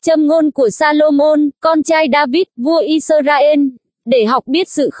Châm ngôn của Salomon, con trai David, vua Israel, để học biết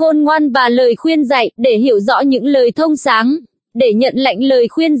sự khôn ngoan và lời khuyên dạy, để hiểu rõ những lời thông sáng, để nhận lãnh lời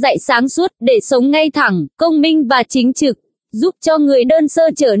khuyên dạy sáng suốt, để sống ngay thẳng, công minh và chính trực, giúp cho người đơn sơ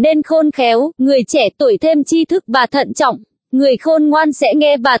trở nên khôn khéo, người trẻ tuổi thêm tri thức và thận trọng. Người khôn ngoan sẽ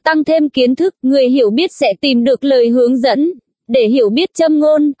nghe và tăng thêm kiến thức, người hiểu biết sẽ tìm được lời hướng dẫn. Để hiểu biết châm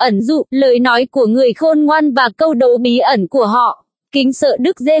ngôn, ẩn dụ, lời nói của người khôn ngoan và câu đố bí ẩn của họ. Kính sợ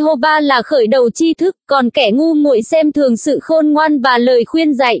Đức Giê-hô-va là khởi đầu tri thức, còn kẻ ngu muội xem thường sự khôn ngoan và lời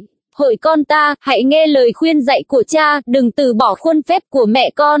khuyên dạy. Hỡi con ta, hãy nghe lời khuyên dạy của cha, đừng từ bỏ khuôn phép của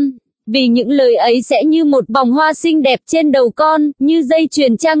mẹ con. Vì những lời ấy sẽ như một vòng hoa xinh đẹp trên đầu con, như dây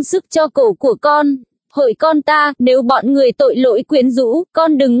chuyền trang sức cho cổ của con. Hỡi con ta, nếu bọn người tội lỗi quyến rũ,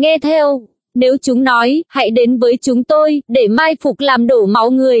 con đừng nghe theo. Nếu chúng nói, hãy đến với chúng tôi, để mai phục làm đổ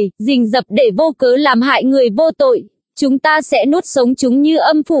máu người, rình rập để vô cớ làm hại người vô tội. Chúng ta sẽ nuốt sống chúng như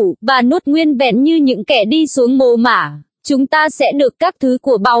âm phủ, và nuốt nguyên vẹn như những kẻ đi xuống mồ mả. Chúng ta sẽ được các thứ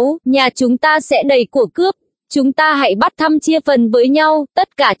của báu, nhà chúng ta sẽ đầy của cướp. Chúng ta hãy bắt thăm chia phần với nhau,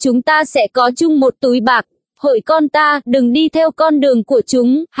 tất cả chúng ta sẽ có chung một túi bạc. Hỡi con ta, đừng đi theo con đường của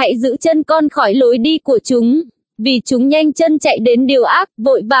chúng, hãy giữ chân con khỏi lối đi của chúng. Vì chúng nhanh chân chạy đến điều ác,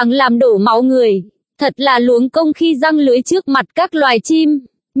 vội vàng làm đổ máu người. Thật là luống công khi giăng lưới trước mặt các loài chim.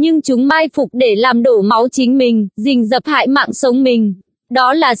 Nhưng chúng mai phục để làm đổ máu chính mình, rình rập hại mạng sống mình.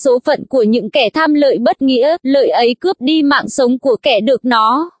 Đó là số phận của những kẻ tham lợi bất nghĩa, lợi ấy cướp đi mạng sống của kẻ được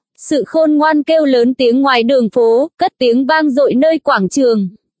nó. Sự khôn ngoan kêu lớn tiếng ngoài đường phố, cất tiếng vang dội nơi quảng trường.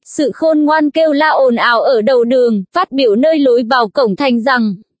 Sự khôn ngoan kêu la ồn ào ở đầu đường, phát biểu nơi lối vào cổng thành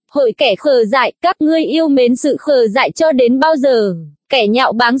rằng: hỡi kẻ khờ dại, các ngươi yêu mến sự khờ dại cho đến bao giờ? Kẻ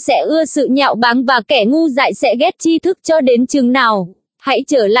nhạo báng sẽ ưa sự nhạo báng và kẻ ngu dại sẽ ghét tri thức cho đến chừng nào? Hãy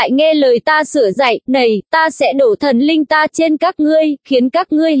trở lại nghe lời ta sửa dạy, này, ta sẽ đổ thần linh ta trên các ngươi, khiến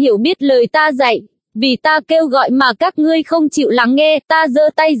các ngươi hiểu biết lời ta dạy. Vì ta kêu gọi mà các ngươi không chịu lắng nghe, ta giơ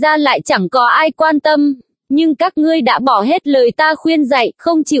tay ra lại chẳng có ai quan tâm. Nhưng các ngươi đã bỏ hết lời ta khuyên dạy,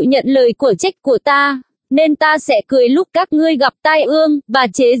 không chịu nhận lời của trách của ta. Nên ta sẽ cười lúc các ngươi gặp tai ương, và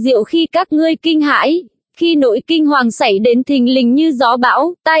chế giễu khi các ngươi kinh hãi. Khi nỗi kinh hoàng xảy đến thình lình như gió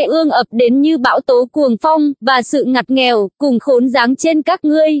bão, tai ương ập đến như bão tố cuồng phong, và sự ngặt nghèo, cùng khốn giáng trên các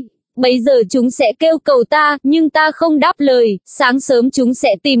ngươi. Bây giờ chúng sẽ kêu cầu ta, nhưng ta không đáp lời, sáng sớm chúng sẽ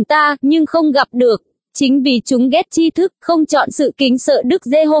tìm ta, nhưng không gặp được. Chính vì chúng ghét tri thức, không chọn sự kính sợ Đức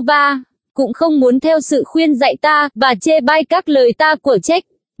Giê-hô-va, cũng không muốn theo sự khuyên dạy ta, và chê bai các lời ta của trách.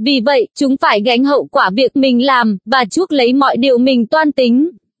 Vì vậy, chúng phải gánh hậu quả việc mình làm, và chuốc lấy mọi điều mình toan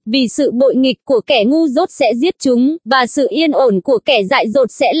tính. Vì sự bội nghịch của kẻ ngu dốt sẽ giết chúng, và sự yên ổn của kẻ dại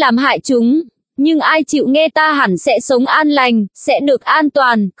dột sẽ làm hại chúng. Nhưng ai chịu nghe ta hẳn sẽ sống an lành, sẽ được an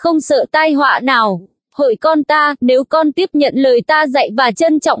toàn, không sợ tai họa nào. Hỡi con ta, nếu con tiếp nhận lời ta dạy và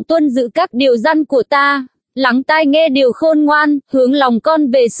trân trọng tuân giữ các điều răn của ta, lắng tai nghe điều khôn ngoan, hướng lòng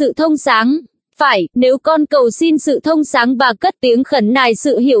con về sự thông sáng. Phải, nếu con cầu xin sự thông sáng và cất tiếng khẩn nài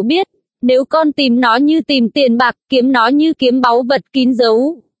sự hiểu biết, nếu con tìm nó như tìm tiền bạc, kiếm nó như kiếm báu vật kín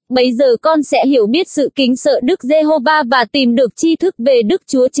dấu, bây giờ con sẽ hiểu biết sự kính sợ Đức Giê-hô-va và tìm được tri thức về Đức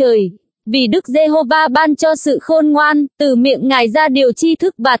Chúa Trời. Vì Đức Giê-hô-va ban cho sự khôn ngoan, từ miệng Ngài ra điều tri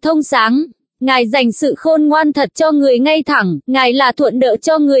thức và thông sáng. Ngài dành sự khôn ngoan thật cho người ngay thẳng, Ngài là thuận đỡ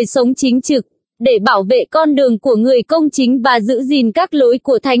cho người sống chính trực, để bảo vệ con đường của người công chính và giữ gìn các lối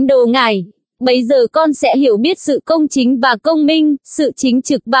của thánh đồ Ngài. Bây giờ con sẽ hiểu biết sự công chính và công minh, sự chính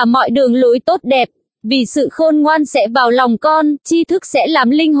trực và mọi đường lối tốt đẹp. Vì sự khôn ngoan sẽ vào lòng con, tri thức sẽ làm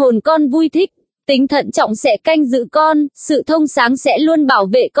linh hồn con vui thích, tính thận trọng sẽ canh giữ con, sự thông sáng sẽ luôn bảo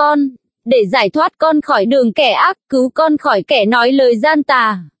vệ con, để giải thoát con khỏi đường kẻ ác, cứu con khỏi kẻ nói lời gian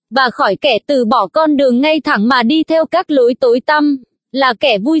tà, và khỏi kẻ từ bỏ con đường ngay thẳng mà đi theo các lối tối tăm, là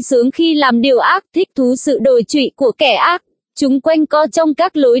kẻ vui sướng khi làm điều ác, thích thú sự đồi trụy của kẻ ác. Chúng quanh co trong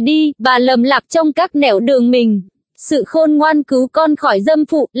các lối đi, và lầm lạc trong các nẻo đường mình. Sự khôn ngoan cứu con khỏi dâm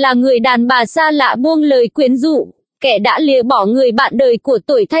phụ, là người đàn bà xa lạ buông lời quyến rũ, kẻ đã lìa bỏ người bạn đời của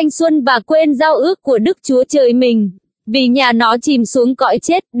tuổi thanh xuân và quên giao ước của Đức Chúa Trời mình. Vì nhà nó chìm xuống cõi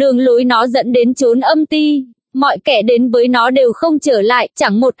chết, đường lối nó dẫn đến chốn âm ti. Mọi kẻ đến với nó đều không trở lại,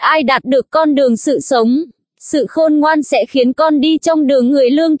 chẳng một ai đạt được con đường sự sống. Sự khôn ngoan sẽ khiến con đi trong đường người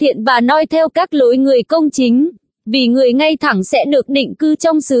lương thiện và noi theo các lối người công chính. Vì người ngay thẳng sẽ được định cư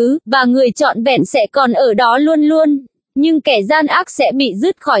trong xứ, và người trọn vẹn sẽ còn ở đó luôn luôn. Nhưng kẻ gian ác sẽ bị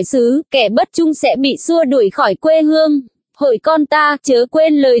dứt khỏi xứ, kẻ bất trung sẽ bị xua đuổi khỏi quê hương. Hỡi con ta, chớ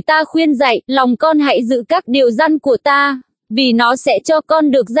quên lời ta khuyên dạy, lòng con hãy giữ các điều răn của ta, vì nó sẽ cho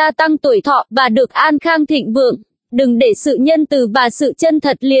con được gia tăng tuổi thọ và được an khang thịnh vượng. Đừng để sự nhân từ và sự chân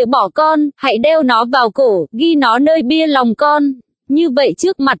thật lìa bỏ con, hãy đeo nó vào cổ, ghi nó nơi bia lòng con. Như vậy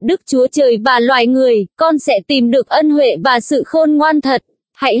trước mặt Đức Chúa Trời và loài người, con sẽ tìm được ân huệ và sự khôn ngoan thật.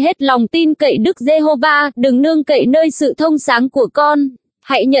 Hãy hết lòng tin cậy Đức Giê-hô-va, đừng nương cậy nơi sự thông sáng của con.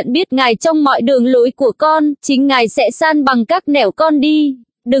 Hãy nhận biết Ngài trong mọi đường lối của con, chính Ngài sẽ san bằng các nẻo con đi.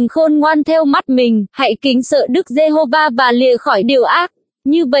 Đừng khôn ngoan theo mắt mình, hãy kính sợ Đức Giê-hô-va và lìa khỏi điều ác.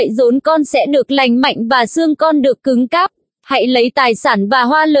 Như vậy rốn con sẽ được lành mạnh và xương con được cứng cáp. Hãy lấy tài sản và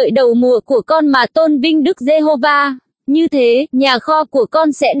hoa lợi đầu mùa của con mà tôn vinh Đức Giê-hô-va. Như thế, nhà kho của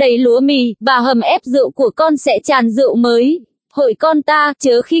con sẽ đầy lúa mì, và hầm ép rượu của con sẽ tràn rượu mới. Hỡi con ta,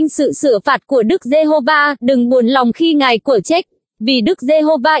 chớ khinh sự sửa phạt của Đức Giê-hô-va, đừng buồn lòng khi Ngài quở trách. Vì Đức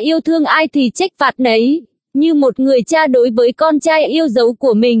Giê-hô-va yêu thương ai thì trách phạt nấy, như một người cha đối với con trai yêu dấu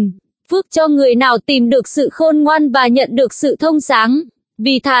của mình. Phước cho người nào tìm được sự khôn ngoan và nhận được sự thông sáng.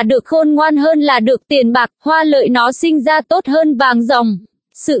 Vì thà được khôn ngoan hơn là được tiền bạc, hoa lợi nó sinh ra tốt hơn vàng ròng.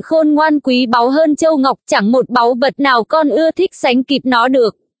 Sự khôn ngoan quý báu hơn châu ngọc, chẳng một báu vật nào con ưa thích sánh kịp nó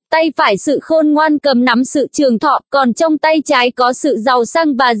được. Tay phải sự khôn ngoan cầm nắm sự trường thọ, còn trong tay trái có sự giàu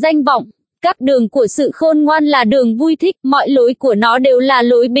sang và danh vọng. Các đường của sự khôn ngoan là đường vui thích, mọi lối của nó đều là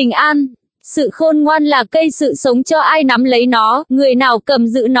lối bình an. Sự khôn ngoan là cây sự sống cho ai nắm lấy nó, người nào cầm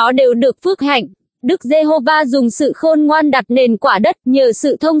giữ nó đều được phước hạnh. Đức Giê-hô-va dùng sự khôn ngoan đặt nền quả đất, nhờ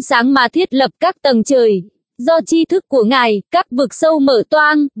sự thông sáng mà thiết lập các tầng trời. Do tri thức của Ngài, các vực sâu mở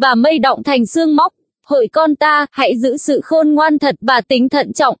toang, và mây đọng thành xương móc. Hỡi con ta, hãy giữ sự khôn ngoan thật và tính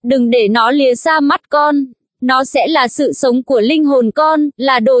thận trọng, đừng để nó lìa xa mắt con. Nó sẽ là sự sống của linh hồn con,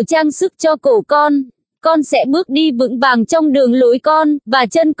 là đồ trang sức cho cổ con. Con sẽ bước đi vững vàng trong đường lối con, và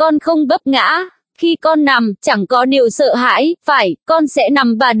chân con không vấp ngã. Khi con nằm, chẳng có điều sợ hãi, phải, con sẽ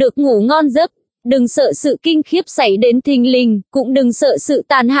nằm và được ngủ ngon giấc. Đừng sợ sự kinh khiếp xảy đến thình lình, cũng đừng sợ sự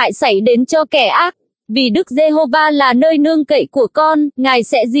tàn hại xảy đến cho kẻ ác. Vì Đức Giê-hô-va là nơi nương cậy của con, Ngài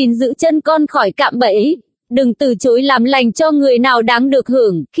sẽ gìn giữ chân con khỏi cạm bẫy. Đừng từ chối làm lành cho người nào đáng được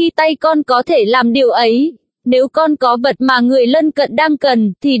hưởng, khi tay con có thể làm điều ấy. Nếu con có vật mà người lân cận đang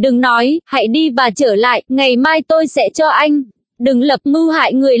cần, thì đừng nói, hãy đi và trở lại, ngày mai tôi sẽ cho anh. Đừng lập mưu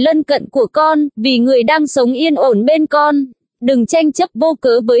hại người lân cận của con, vì người đang sống yên ổn bên con. Đừng tranh chấp vô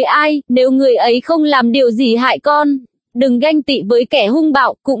cớ với ai, nếu người ấy không làm điều gì hại con. Đừng ganh tị với kẻ hung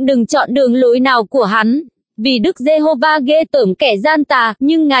bạo, cũng đừng chọn đường lối nào của hắn. Vì Đức Giê-hô-va ghê tởm kẻ gian tà,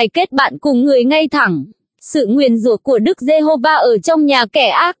 nhưng Ngài kết bạn cùng người ngay thẳng. Sự nguyền rủa của Đức Giê-hô-va ở trong nhà kẻ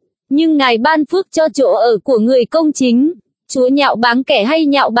ác, nhưng Ngài ban phước cho chỗ ở của người công chính. Chúa nhạo báng kẻ hay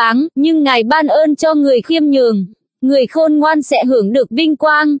nhạo báng, nhưng Ngài ban ơn cho người khiêm nhường. Người khôn ngoan sẽ hưởng được vinh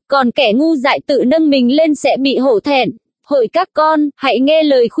quang, còn kẻ ngu dại tự nâng mình lên sẽ bị hổ thẹn. Hỡi các con, hãy nghe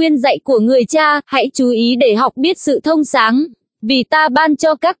lời khuyên dạy của người cha, hãy chú ý để học biết sự thông sáng. Vì ta ban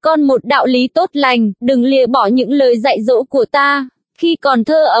cho các con một đạo lý tốt lành, đừng lìa bỏ những lời dạy dỗ của ta. Khi còn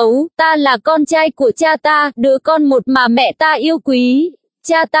thơ ấu, ta là con trai của cha ta, đứa con một mà mẹ ta yêu quý.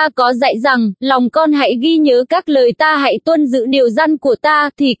 Cha ta có dạy rằng, lòng con hãy ghi nhớ các lời ta, hãy tuân giữ điều răn của ta,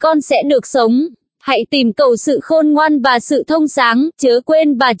 thì con sẽ được sống. Hãy tìm cầu sự khôn ngoan và sự thông sáng, chớ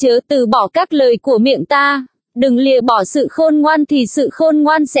quên và chớ từ bỏ các lời của miệng ta. Đừng lìa bỏ sự khôn ngoan thì sự khôn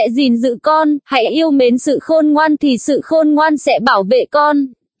ngoan sẽ gìn giữ con, hãy yêu mến sự khôn ngoan thì sự khôn ngoan sẽ bảo vệ con.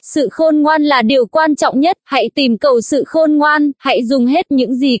 Sự khôn ngoan là điều quan trọng nhất, hãy tìm cầu sự khôn ngoan, hãy dùng hết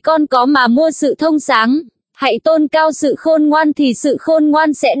những gì con có mà mua sự thông sáng. Hãy tôn cao sự khôn ngoan thì sự khôn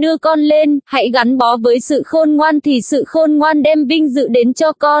ngoan sẽ đưa con lên, hãy gắn bó với sự khôn ngoan thì sự khôn ngoan đem vinh dự đến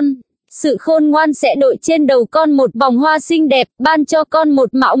cho con. Sự khôn ngoan sẽ đội trên đầu con một vòng hoa xinh đẹp, ban cho con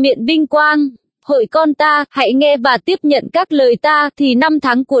một mạo miệng vinh quang. Hỡi con ta, hãy nghe và tiếp nhận các lời ta, thì năm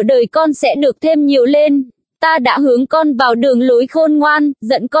tháng của đời con sẽ được thêm nhiều lên. Ta đã hướng con vào đường lối khôn ngoan,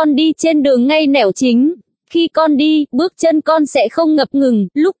 dẫn con đi trên đường ngay nẻo chính. Khi con đi, bước chân con sẽ không ngập ngừng,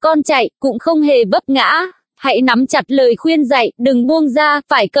 lúc con chạy, cũng không hề vấp ngã. Hãy nắm chặt lời khuyên dạy, đừng buông ra,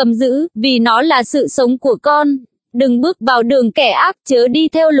 phải cầm giữ, vì nó là sự sống của con. Đừng bước vào đường kẻ ác, chớ đi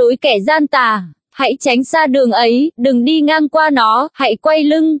theo lối kẻ gian tà. Hãy tránh xa đường ấy, đừng đi ngang qua nó, hãy quay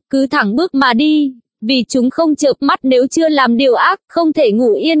lưng, cứ thẳng bước mà đi. Vì chúng không chợp mắt nếu chưa làm điều ác, không thể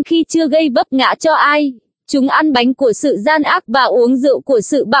ngủ yên khi chưa gây vấp ngã cho ai. Chúng ăn bánh của sự gian ác và uống rượu của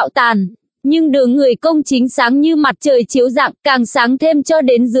sự bạo tàn. Nhưng đường người công chính sáng như mặt trời chiếu rạng, càng sáng thêm cho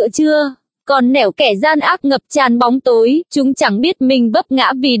đến giữa trưa. Còn nẻo kẻ gian ác ngập tràn bóng tối, chúng chẳng biết mình vấp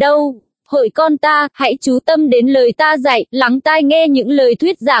ngã vì đâu. Hỡi con ta, hãy chú tâm đến lời ta dạy, lắng tai nghe những lời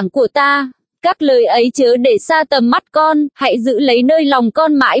thuyết giảng của ta. Các lời ấy chớ để xa tầm mắt con, hãy giữ lấy nơi lòng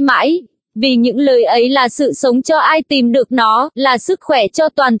con mãi mãi. Vì những lời ấy là sự sống cho ai tìm được nó, là sức khỏe cho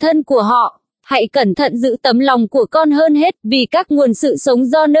toàn thân của họ. Hãy cẩn thận giữ tấm lòng của con hơn hết, vì các nguồn sự sống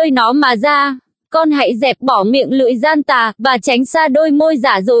do nơi nó mà ra. Con hãy dẹp bỏ miệng lưỡi gian tà, và tránh xa đôi môi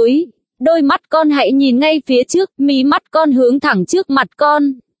giả dối. Đôi mắt con hãy nhìn ngay phía trước, mí mắt con hướng thẳng trước mặt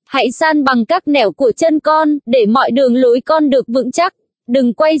con. Hãy san bằng các nẻo của chân con, để mọi đường lối con được vững chắc.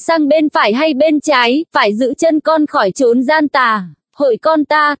 Đừng quay sang bên phải hay bên trái, phải giữ chân con khỏi chốn gian tà. Hỡi con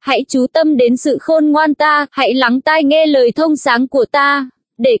ta, hãy chú tâm đến sự khôn ngoan ta, hãy lắng tai nghe lời thông sáng của ta,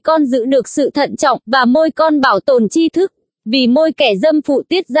 để con giữ được sự thận trọng, và môi con bảo tồn tri thức. Vì môi kẻ dâm phụ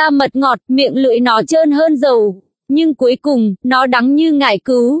tiết ra mật ngọt, miệng lưỡi nó trơn hơn dầu, nhưng cuối cùng, nó đắng như ngải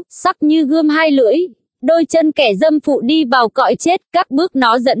cứu, sắc như gươm hai lưỡi. Đôi chân kẻ dâm phụ đi vào cõi chết, các bước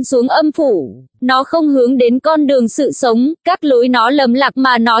nó dẫn xuống âm phủ. Nó không hướng đến con đường sự sống, các lối nó lầm lạc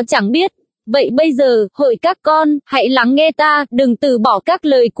mà nó chẳng biết. Vậy bây giờ, hỡi các con, hãy lắng nghe ta, đừng từ bỏ các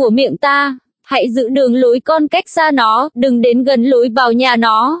lời của miệng ta. Hãy giữ đường lối con cách xa nó, đừng đến gần lối vào nhà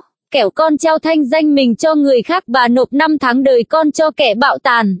nó. Kẻo con trao thanh danh mình cho người khác và nộp 5 tháng đời con cho kẻ bạo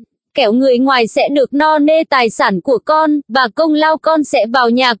tàn. Kẻo người ngoài sẽ được no nê tài sản của con, và công lao con sẽ vào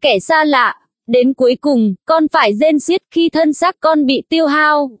nhà kẻ xa lạ. Đến cuối cùng, con phải rên xiết khi thân xác con bị tiêu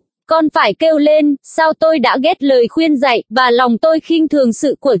hao. Con phải kêu lên, sao tôi đã ghét lời khuyên dạy, và lòng tôi khinh thường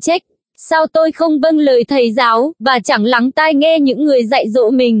sự của trách. Sao tôi không vâng lời thầy giáo, và chẳng lắng tai nghe những người dạy dỗ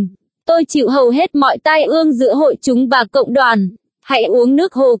mình. Tôi chịu hầu hết mọi tai ương giữa hội chúng và cộng đoàn. Hãy uống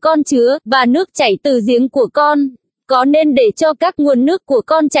nước hồ con chứa, và nước chảy từ giếng của con. Có nên để cho các nguồn nước của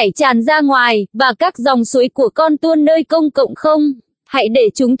con chảy tràn ra ngoài, và các dòng suối của con tuôn nơi công cộng không? Hãy để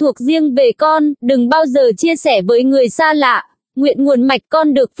chúng thuộc riêng về con, đừng bao giờ chia sẻ với người xa lạ. Nguyện nguồn mạch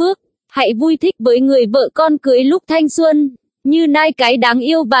con được phước. Hãy vui thích với người vợ con cưới lúc thanh xuân. Như nai cái đáng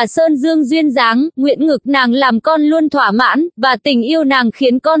yêu và sơn dương duyên dáng, nguyện ngực nàng làm con luôn thỏa mãn, và tình yêu nàng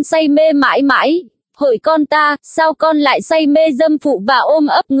khiến con say mê mãi mãi. Hỡi con ta, sao con lại say mê dâm phụ và ôm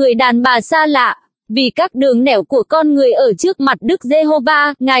ấp người đàn bà xa lạ? Vì các đường nẻo của con người ở trước mặt Đức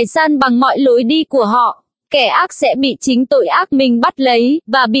Giê-hô-va, Ngài san bằng mọi lối đi của họ. Kẻ ác sẽ bị chính tội ác mình bắt lấy,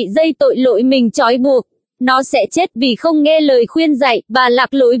 và bị dây tội lỗi mình trói buộc. Nó sẽ chết vì không nghe lời khuyên dạy, và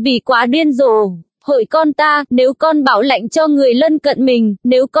lạc lối vì quá điên rồ. Hỡi con ta, nếu con bảo lãnh cho người lân cận mình,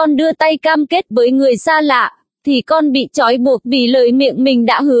 nếu con đưa tay cam kết với người xa lạ, thì con bị trói buộc vì lời miệng mình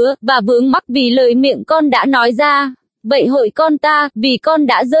đã hứa, và vướng mắc vì lời miệng con đã nói ra. Vậy hỡi con ta, vì con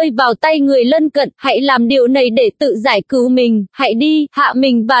đã rơi vào tay người lân cận, hãy làm điều này để tự giải cứu mình. Hãy đi, hạ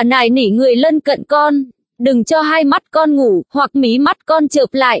mình và nài nỉ người lân cận con. Đừng cho hai mắt con ngủ, hoặc mí mắt con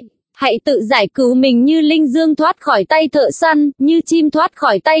chợp lại. Hãy tự giải cứu mình như linh dương thoát khỏi tay thợ săn, như chim thoát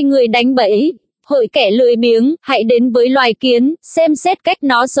khỏi tay người đánh bẫy. Hỡi kẻ lười biếng, hãy đến với loài kiến, xem xét cách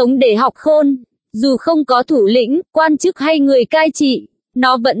nó sống để học khôn. Dù không có thủ lĩnh, quan chức hay người cai trị,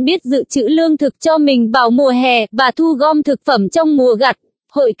 nó vẫn biết dự trữ lương thực cho mình vào mùa hè, và thu gom thực phẩm trong mùa gặt.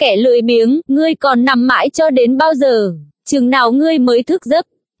 Hỡi kẻ lười biếng, ngươi còn nằm mãi cho đến bao giờ? Chừng nào ngươi mới thức giấc?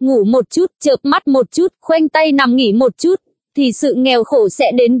 Ngủ một chút, chợp mắt một chút, khoanh tay nằm nghỉ một chút, thì sự nghèo khổ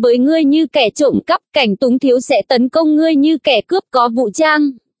sẽ đến với ngươi như kẻ trộm cắp, cảnh túng thiếu sẽ tấn công ngươi như kẻ cướp có vũ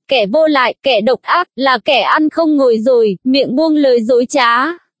trang. Kẻ vô lại, kẻ độc ác, là kẻ ăn không ngồi rồi, miệng buông lời dối trá.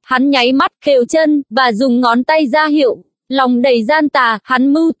 Hắn nháy mắt, khều chân, và dùng ngón tay ra hiệu. Lòng đầy gian tà,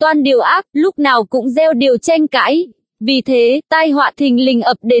 hắn mưu toan điều ác, lúc nào cũng gieo điều tranh cãi. Vì thế, tai họa thình lình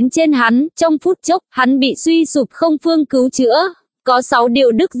ập đến trên hắn, trong phút chốc, hắn bị suy sụp không phương cứu chữa. Có 6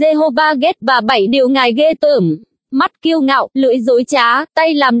 điều Đức Giê-hô-va ghét và 7 điều Ngài ghê tởm. Mắt kiêu ngạo, lưỡi dối trá,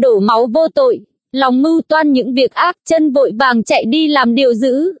 tay làm đổ máu vô tội. Lòng mưu toan những việc ác, chân vội vàng chạy đi làm điều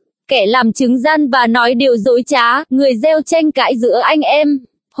dữ. Kẻ làm chứng gian và nói điều dối trá, người gieo tranh cãi giữa anh em.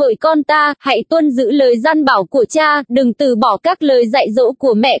 Hỡi con ta, hãy tuân giữ lời gian bảo của cha, đừng từ bỏ các lời dạy dỗ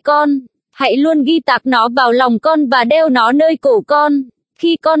của mẹ con. Hãy luôn ghi tạc nó vào lòng con và đeo nó nơi cổ con.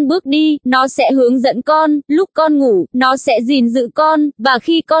 Khi con bước đi, nó sẽ hướng dẫn con, lúc con ngủ, nó sẽ gìn giữ con, và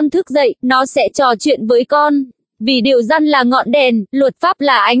khi con thức dậy, nó sẽ trò chuyện với con. Vì điều răn là ngọn đèn, luật pháp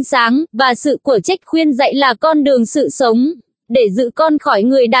là ánh sáng, và sự của trách khuyên dạy là con đường sự sống. Để giữ con khỏi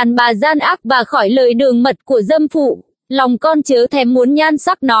người đàn bà gian ác và khỏi lời đường mật của dâm phụ. Lòng con chớ thèm muốn nhan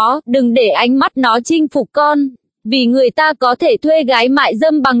sắc nó, đừng để ánh mắt nó chinh phục con. Vì người ta có thể thuê gái mại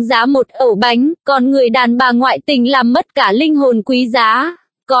dâm bằng giá một ẩu bánh, còn người đàn bà ngoại tình làm mất cả linh hồn quý giá.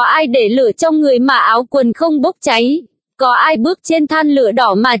 Có ai để lửa trong người mà áo quần không bốc cháy? Có ai bước trên than lửa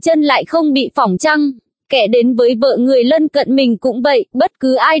đỏ mà chân lại không bị phỏng chăng? Kẻ đến với vợ người lân cận mình cũng vậy, bất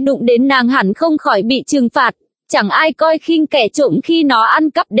cứ ai đụng đến nàng hẳn không khỏi bị trừng phạt. Chẳng ai coi khinh kẻ trộm khi nó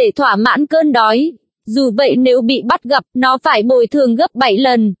ăn cắp để thỏa mãn cơn đói. Dù vậy nếu bị bắt gặp, nó phải bồi thường gấp 7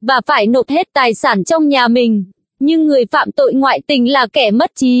 lần, và phải nộp hết tài sản trong nhà mình. Nhưng người phạm tội ngoại tình là kẻ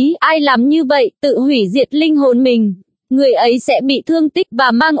mất trí, ai làm như vậy, tự hủy diệt linh hồn mình. Người ấy sẽ bị thương tích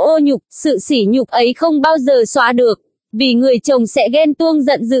và mang ô nhục, sự sỉ nhục ấy không bao giờ xóa được. Vì người chồng sẽ ghen tuông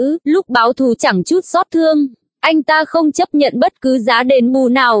giận dữ, lúc báo thù chẳng chút xót thương. Anh ta không chấp nhận bất cứ giá đền bù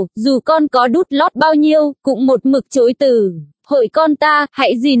nào, dù con có đút lót bao nhiêu, cũng một mực chối từ. Hỡi con ta,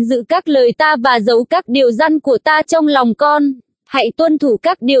 hãy gìn giữ các lời ta và giấu các điều răn của ta trong lòng con. Hãy tuân thủ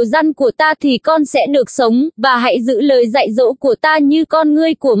các điều răn của ta thì con sẽ được sống, và hãy giữ lời dạy dỗ của ta như con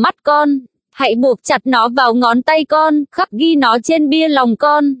ngươi của mắt con. Hãy buộc chặt nó vào ngón tay con, khắc ghi nó trên bia lòng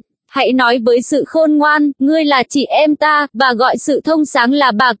con. Hãy nói với sự khôn ngoan, ngươi là chị em ta, và gọi sự thông sáng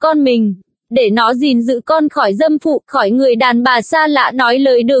là bà con mình. Để nó gìn giữ con khỏi dâm phụ, khỏi người đàn bà xa lạ nói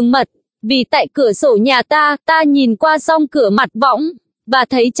lời đường mật. Vì tại cửa sổ nhà ta, ta nhìn qua song cửa mặt võng, và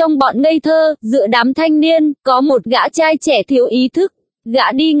thấy trong bọn ngây thơ, giữa đám thanh niên, có một gã trai trẻ thiếu ý thức.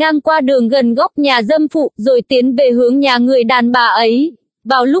 Gã đi ngang qua đường gần góc nhà dâm phụ, rồi tiến về hướng nhà người đàn bà ấy.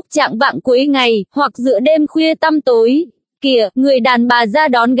 Vào lúc chạng vạng cuối ngày, hoặc giữa đêm khuya tăm tối, kìa, người đàn bà ra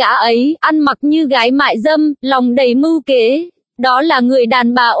đón gã ấy, ăn mặc như gái mại dâm, lòng đầy mưu kế. Đó là người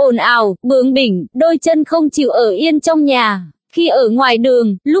đàn bà ồn ào, bướng bỉnh, đôi chân không chịu ở yên trong nhà. Khi ở ngoài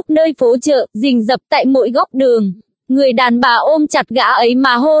đường, lúc nơi phố chợ, rình rập tại mỗi góc đường, người đàn bà ôm chặt gã ấy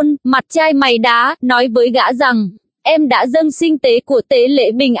mà hôn, mặt trai mày đá, nói với gã rằng, em đã dâng sinh tế của tế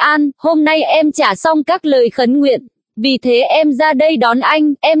lễ bình an, hôm nay em trả xong các lời khấn nguyện. Vì thế em ra đây đón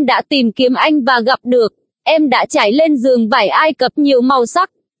anh, em đã tìm kiếm anh và gặp được. Em đã trải lên giường vải Ai Cập nhiều màu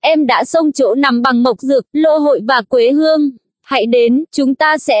sắc. Em đã xông chỗ nằm bằng mộc dược, lô hội và quế hương. Hãy đến, chúng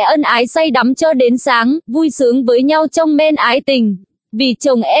ta sẽ ân ái say đắm cho đến sáng, vui sướng với nhau trong men ái tình. Vì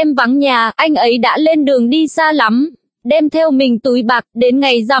chồng em vắng nhà, anh ấy đã lên đường đi xa lắm, đem theo mình túi bạc, đến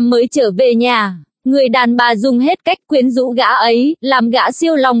ngày rằm mới trở về nhà. Người đàn bà dùng hết cách quyến rũ gã ấy, làm gã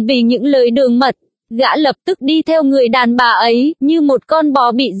siêu lòng vì những lời đường mật. Gã lập tức đi theo người đàn bà ấy, như một con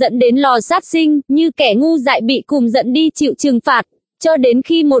bò bị dẫn đến lò sát sinh, như kẻ ngu dại bị cùng dẫn đi chịu trừng phạt. Cho đến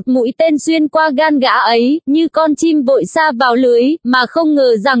khi một mũi tên xuyên qua gan gã ấy, như con chim vội sa vào lưới, mà không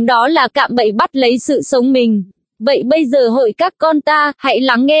ngờ rằng đó là cạm bẫy bắt lấy sự sống mình. Vậy bây giờ hỡi các con ta, hãy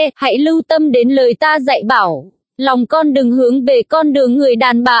lắng nghe, hãy lưu tâm đến lời ta dạy bảo. Lòng con đừng hướng về con đường người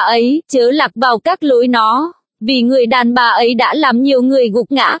đàn bà ấy, chớ lạc vào các lối nó. Vì người đàn bà ấy đã làm nhiều người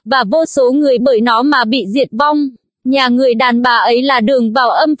gục ngã, và vô số người bởi nó mà bị diệt vong. Nhà người đàn bà ấy là đường vào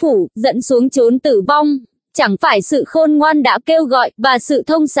âm phủ, dẫn xuống chốn tử vong. Chẳng phải sự khôn ngoan đã kêu gọi, và sự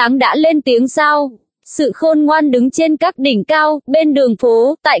thông sáng đã lên tiếng sao? Sự khôn ngoan đứng trên các đỉnh cao, bên đường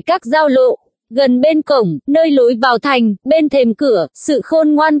phố, tại các giao lộ, gần bên cổng, nơi lối vào thành, bên thềm cửa, sự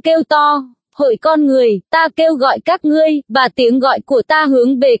khôn ngoan kêu to. Hỡi con người, ta kêu gọi các ngươi, và tiếng gọi của ta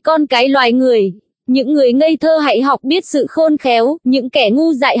hướng về con cái loài người. Những người ngây thơ hãy học biết sự khôn khéo, những kẻ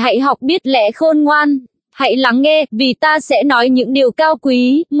ngu dại hãy học biết lẽ khôn ngoan. Hãy lắng nghe, vì ta sẽ nói những điều cao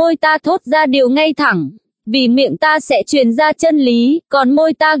quý, môi ta thốt ra điều ngay thẳng. Vì miệng ta sẽ truyền ra chân lý, còn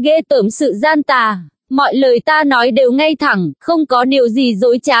môi ta ghê tởm sự gian tà. Mọi lời ta nói đều ngay thẳng, không có điều gì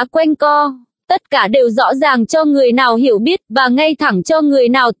dối trá quanh co. Tất cả đều rõ ràng cho người nào hiểu biết, và ngay thẳng cho người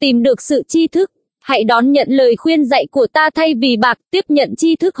nào tìm được sự tri thức. Hãy đón nhận lời khuyên dạy của ta thay vì bạc, tiếp nhận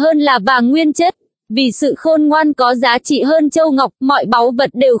tri thức hơn là vàng nguyên chất. Vì sự khôn ngoan có giá trị hơn châu ngọc, mọi báu vật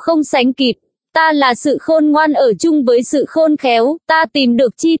đều không sánh kịp. Ta là sự khôn ngoan ở chung với sự khôn khéo, ta tìm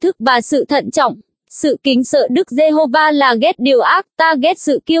được tri thức và sự thận trọng. Sự kính sợ Đức Giê-hô-va là ghét điều ác, ta ghét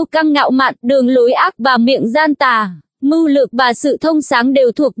sự kiêu căng ngạo mạn, đường lối ác và miệng gian tà. Mưu lược và sự thông sáng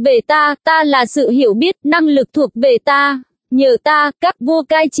đều thuộc về ta, ta là sự hiểu biết, năng lực thuộc về ta. Nhờ ta, các vua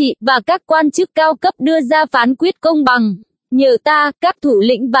cai trị và các quan chức cao cấp đưa ra phán quyết công bằng. Nhờ ta, các thủ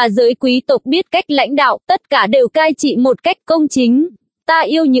lĩnh và giới quý tộc biết cách lãnh đạo, tất cả đều cai trị một cách công chính. Ta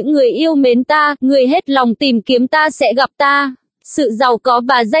yêu những người yêu mến ta, người hết lòng tìm kiếm ta sẽ gặp ta. Sự giàu có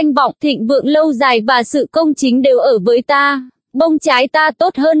và danh vọng, thịnh vượng lâu dài và sự công chính đều ở với ta. Bông trái ta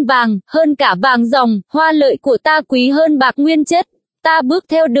tốt hơn vàng, hơn cả vàng ròng, hoa lợi của ta quý hơn bạc nguyên chất. Ta bước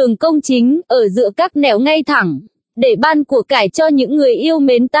theo đường công chính, ở giữa các nẻo ngay thẳng, để ban của cải cho những người yêu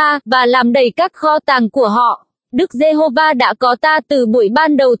mến ta, và làm đầy các kho tàng của họ. Đức Giê-hô-va đã có ta từ buổi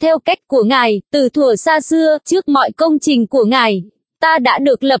ban đầu theo cách của Ngài, từ thuở xa xưa, trước mọi công trình của Ngài. Ta đã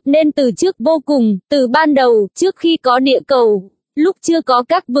được lập nên từ trước vô cùng, từ ban đầu, trước khi có địa cầu. Lúc chưa có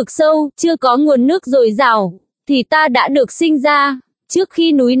các vực sâu, chưa có nguồn nước dồi dào, thì ta đã được sinh ra. Trước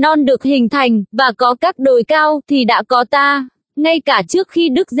khi núi non được hình thành, và có các đồi cao, thì đã có ta. Ngay cả trước khi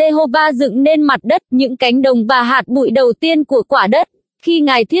Đức Giê-hô-va dựng nên mặt đất, những cánh đồng và hạt bụi đầu tiên của quả đất. Khi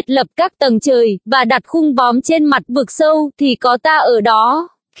Ngài thiết lập các tầng trời, và đặt khung vóm trên mặt vực sâu, thì có ta ở đó.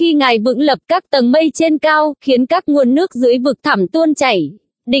 Khi Ngài vững lập các tầng mây trên cao, khiến các nguồn nước dưới vực thẳm tuôn chảy.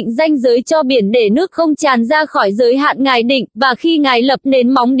 Định ranh giới cho biển để nước không tràn ra khỏi giới hạn Ngài định, và khi Ngài lập nền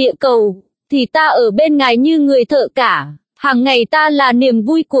móng địa cầu, thì ta ở bên Ngài như người thợ cả. Hàng ngày ta là niềm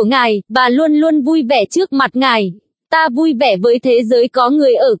vui của Ngài, và luôn luôn vui vẻ trước mặt Ngài. ta vui vẻ với thế giới có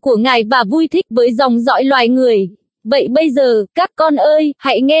người ở của Ngài và vui thích với dòng dõi loài người. Vậy bây giờ, các con ơi,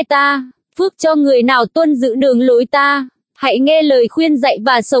 hãy nghe ta, phước cho người nào tuân giữ đường lối ta. Hãy nghe lời khuyên dạy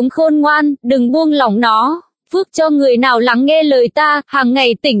và sống khôn ngoan, đừng buông lỏng nó. Phước cho người nào lắng nghe lời ta, hàng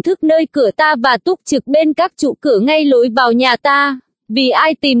ngày tỉnh thức nơi cửa ta và túc trực bên các trụ cửa ngay lối vào nhà ta. Vì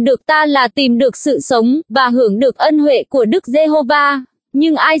ai tìm được ta là tìm được sự sống, và hưởng được ân huệ của Đức Giê-hô-va.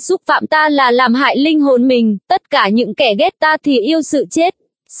 Nhưng ai xúc phạm ta là làm hại linh hồn mình, tất cả những kẻ ghét ta thì yêu sự chết.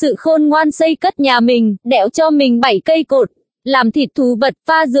 Sự khôn ngoan xây cất nhà mình, đẽo cho mình 7 cây cột, làm thịt thú vật,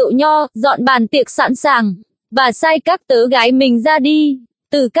 pha rượu nho, dọn bàn tiệc sẵn sàng, và sai các tớ gái mình ra đi.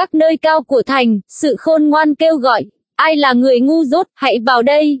 Từ các nơi cao của thành, sự khôn ngoan kêu gọi, ai là người ngu dốt, hãy vào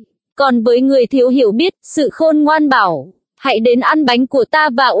đây. Còn với người thiếu hiểu biết, sự khôn ngoan bảo, hãy đến ăn bánh của ta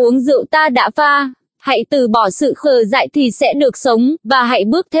và uống rượu ta đã pha. Hãy từ bỏ sự khờ dại thì sẽ được sống, và hãy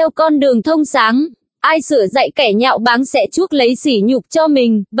bước theo con đường thông sáng. Ai sửa dạy kẻ nhạo báng sẽ chuốc lấy sỉ nhục cho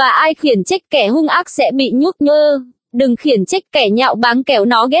mình, và ai khiển trách kẻ hung ác sẽ bị nhuốc nhơ. Đừng khiển trách kẻ nhạo báng kẻo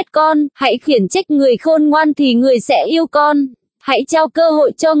nó ghét con, hãy khiển trách người khôn ngoan thì người sẽ yêu con. Hãy trao cơ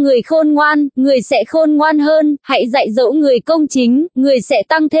hội cho người khôn ngoan, người sẽ khôn ngoan hơn. Hãy dạy dỗ người công chính, người sẽ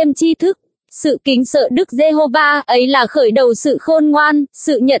tăng thêm tri thức. Sự kính sợ Đức Giê-hô-va ấy là khởi đầu sự khôn ngoan,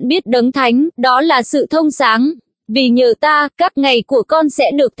 sự nhận biết đấng thánh, đó là sự thông sáng. Vì nhờ ta, các ngày của con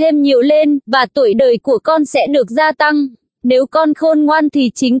sẽ được thêm nhiều lên, và tuổi đời của con sẽ được gia tăng. Nếu con khôn ngoan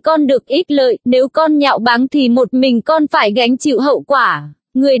thì chính con được ích lợi, nếu con nhạo báng thì một mình con phải gánh chịu hậu quả.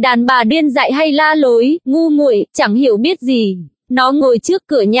 Người đàn bà điên dại hay la lối, ngu muội, chẳng hiểu biết gì. Nó ngồi trước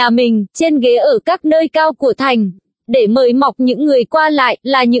cửa nhà mình, trên ghế ở các nơi cao của thành, để mời mọc những người qua lại,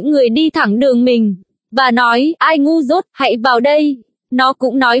 là những người đi thẳng đường mình. Và nói, ai ngu dốt, hãy vào đây. Nó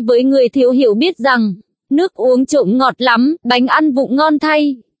cũng nói với người thiếu hiểu biết rằng, nước uống trộm ngọt lắm, bánh ăn vụng ngon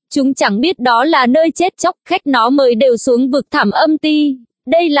thay. Chúng chẳng biết đó là nơi chết chóc, khách nó mời đều xuống vực thẳm âm ti.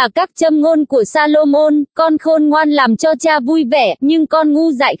 Đây là các châm ngôn của Salomon, con khôn ngoan làm cho cha vui vẻ, nhưng con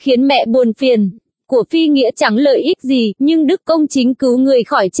ngu dại khiến mẹ buồn phiền. Của phi nghĩa chẳng lợi ích gì, nhưng đức công chính cứu người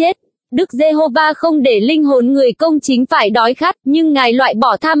khỏi chết. Đức Giê-hô-va không để linh hồn người công chính phải đói khát, nhưng Ngài loại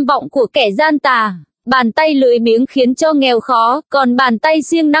bỏ tham vọng của kẻ gian tà. Bàn tay lười biếng khiến cho nghèo khó, còn bàn tay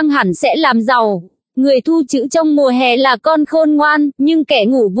siêng năng hẳn sẽ làm giàu. Người thu chữ trong mùa hè là con khôn ngoan, nhưng kẻ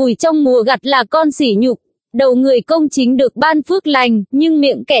ngủ vùi trong mùa gặt là con sỉ nhục. Đầu người công chính được ban phước lành, nhưng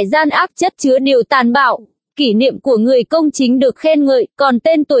miệng kẻ gian ác chất chứa điều tàn bạo. Kỷ niệm của người công chính được khen ngợi, còn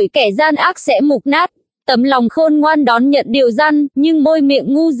tên tuổi kẻ gian ác sẽ mục nát. Tấm lòng khôn ngoan đón nhận điều răn, nhưng môi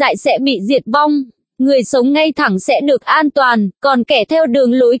miệng ngu dại sẽ bị diệt vong. Người sống ngay thẳng sẽ được an toàn, còn kẻ theo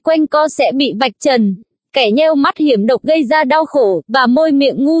đường lối quanh co sẽ bị vạch trần. Kẻ nheo mắt hiểm độc gây ra đau khổ, và môi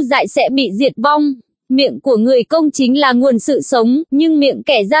miệng ngu dại sẽ bị diệt vong. Miệng của người công chính là nguồn sự sống, nhưng miệng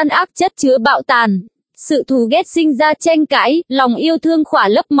kẻ gian ác chất chứa bạo tàn. Sự thù ghét sinh ra tranh cãi, lòng yêu thương khỏa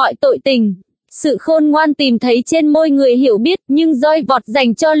lấp mọi tội tình. Sự khôn ngoan tìm thấy trên môi người hiểu biết, nhưng roi vọt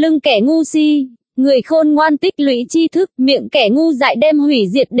dành cho lưng kẻ ngu si. Người khôn ngoan tích lũy tri thức, miệng kẻ ngu dại đem hủy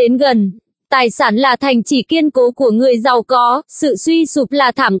diệt đến gần. Tài sản là thành trì kiên cố của người giàu có, sự suy sụp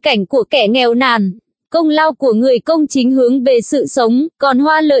là thảm cảnh của kẻ nghèo nàn. Công lao của người công chính hướng về sự sống, còn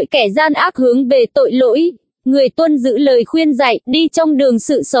hoa lợi kẻ gian ác hướng về tội lỗi. Người tuân giữ lời khuyên dạy, đi trong đường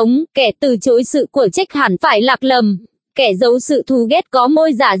sự sống, kẻ từ chối sự của trách hẳn phải lạc lầm. Kẻ giấu sự thù ghét có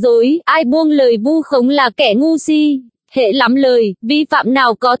môi giả dối, ai buông lời vu khống là kẻ ngu si. Hệ lắm lời, vi phạm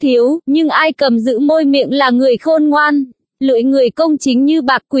nào có thiếu, nhưng ai cầm giữ môi miệng là người khôn ngoan. Lưỡi người công chính như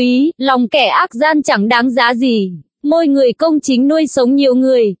bạc quý, lòng kẻ ác gian chẳng đáng giá gì. Môi người công chính nuôi sống nhiều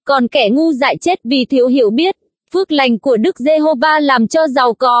người, còn kẻ ngu dại chết vì thiếu hiểu biết. Phước lành của Đức Giê-hô-va làm cho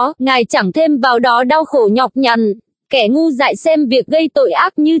giàu có, Ngài chẳng thêm vào đó đau khổ nhọc nhằn. Kẻ ngu dại xem việc gây tội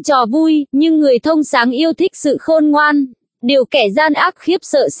ác như trò vui, nhưng người thông sáng yêu thích sự khôn ngoan. Điều kẻ gian ác khiếp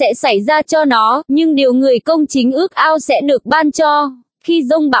sợ sẽ xảy ra cho nó, nhưng điều người công chính ước ao sẽ được ban cho. Khi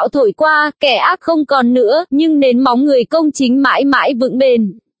giông bão thổi qua, kẻ ác không còn nữa, nhưng nền móng người công chính mãi mãi vững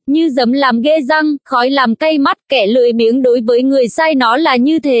bền. Như giấm làm ghê răng, khói làm cay mắt, kẻ lười biếng đối với người sai nó là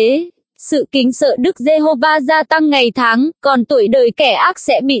như thế. Sự kính sợ Đức Giê-hô-va gia tăng ngày tháng, còn tuổi đời kẻ ác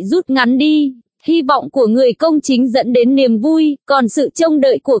sẽ bị rút ngắn đi. Hy vọng của người công chính dẫn đến niềm vui, còn sự trông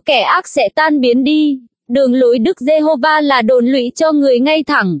đợi của kẻ ác sẽ tan biến đi. Đường lối Đức Giê-hô-va là đồn lụy cho người ngay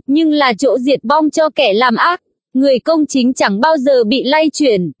thẳng, nhưng là chỗ diệt vong cho kẻ làm ác. Người công chính chẳng bao giờ bị lay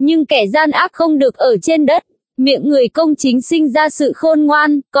chuyển, nhưng kẻ gian ác không được ở trên đất. Miệng người công chính sinh ra sự khôn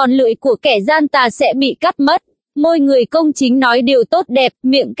ngoan, còn lưỡi của kẻ gian tà sẽ bị cắt mất. Môi người công chính nói điều tốt đẹp,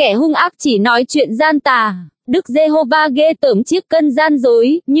 miệng kẻ hung ác chỉ nói chuyện gian tà. Đức Giê-hô-va ghê tởm chiếc cân gian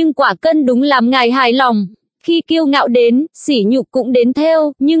dối, nhưng quả cân đúng làm Ngài hài lòng. Khi kiêu ngạo đến, sỉ nhục cũng đến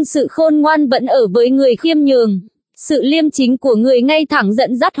theo, nhưng sự khôn ngoan vẫn ở với người khiêm nhường. Sự liêm chính của người ngay thẳng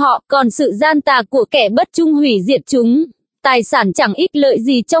dẫn dắt họ, còn sự gian tà của kẻ bất trung hủy diệt chúng. Tài sản chẳng ích lợi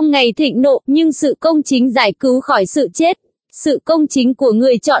gì trong ngày thịnh nộ, nhưng sự công chính giải cứu khỏi sự chết. Sự công chính của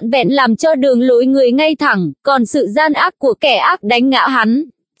người trọn vẹn làm cho đường lối người ngay thẳng, còn sự gian ác của kẻ ác đánh ngã hắn.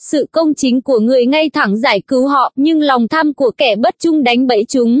 Sự công chính của người ngay thẳng giải cứu họ, nhưng lòng tham của kẻ bất trung đánh bẫy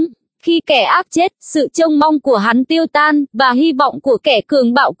chúng. Khi kẻ ác chết, sự trông mong của hắn tiêu tan, và hy vọng của kẻ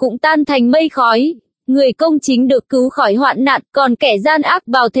cường bạo cũng tan thành mây khói. Người công chính được cứu khỏi hoạn nạn, còn kẻ gian ác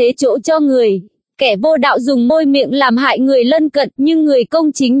vào thế chỗ cho người. Kẻ vô đạo dùng môi miệng làm hại người lân cận, nhưng người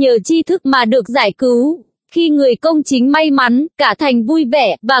công chính nhờ tri thức mà được giải cứu. Khi người công chính may mắn, cả thành vui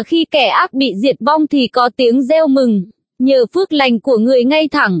vẻ, và khi kẻ ác bị diệt vong thì có tiếng reo mừng. Nhờ phước lành của người ngay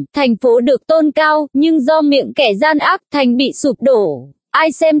thẳng, thành phố được tôn cao, nhưng do miệng kẻ gian ác, thành bị sụp đổ.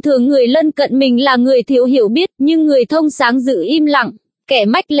 Ai xem thường người lân cận mình là người thiếu hiểu biết, nhưng người thông sáng giữ im lặng. Kẻ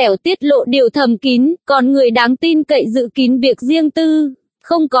mách lẻo tiết lộ điều thầm kín, còn người đáng tin cậy giữ kín việc riêng tư.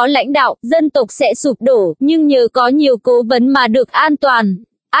 Không có lãnh đạo, dân tộc sẽ sụp đổ, nhưng nhờ có nhiều cố vấn mà được an toàn.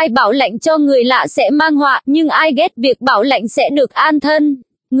 Ai bảo lãnh cho người lạ sẽ mang họa, nhưng ai ghét việc bảo lãnh sẽ được an thân.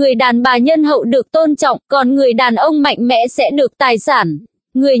 Người đàn bà nhân hậu được tôn trọng, còn người đàn ông mạnh mẽ sẽ được tài sản.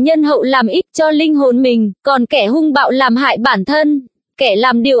 Người nhân hậu làm ích cho linh hồn mình, còn kẻ hung bạo làm hại bản thân. Kẻ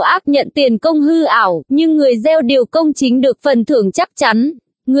làm điều ác nhận tiền công hư ảo, nhưng người gieo điều công chính được phần thưởng chắc chắn.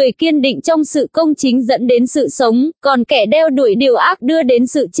 Người kiên định trong sự công chính dẫn đến sự sống, còn kẻ đeo đuổi điều ác đưa đến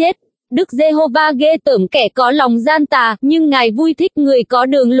sự chết. Đức Giê-hô-va ghê tởm kẻ có lòng gian tà, nhưng Ngài vui thích người có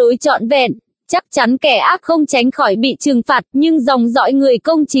đường lối trọn vẹn. Chắc chắn kẻ ác không tránh khỏi bị trừng phạt, nhưng dòng dõi người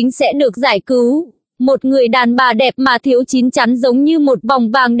công chính sẽ được giải cứu. Một người đàn bà đẹp mà thiếu chín chắn giống như một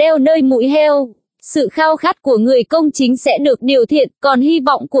vòng vàng đeo nơi mũi heo. Sự khao khát của người công chính sẽ được điều thiện, còn hy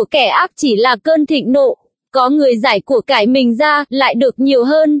vọng của kẻ ác chỉ là cơn thịnh nộ. Có người giải của cải mình ra, lại được nhiều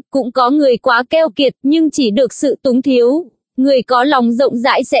hơn, cũng có người quá keo kiệt, nhưng chỉ được sự túng thiếu. Người có lòng rộng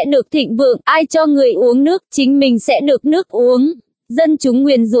rãi sẽ được thịnh vượng, ai cho người uống nước, chính mình sẽ được nước uống. Dân chúng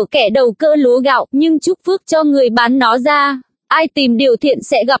nguyền rủa kẻ đầu cơ lúa gạo, nhưng chúc phước cho người bán nó ra. Ai tìm điều thiện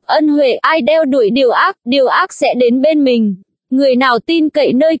sẽ gặp ân huệ, ai đeo đuổi điều ác sẽ đến bên mình. Người nào tin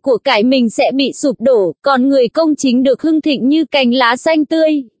cậy nơi của cải mình sẽ bị sụp đổ, còn người công chính được hưng thịnh như cành lá xanh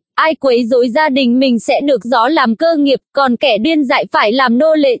tươi. Ai quấy rối gia đình mình sẽ được gió làm cơ nghiệp, còn kẻ điên dại phải làm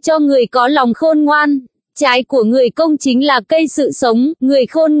nô lệ cho người có lòng khôn ngoan. Trái của người công chính là cây sự sống, người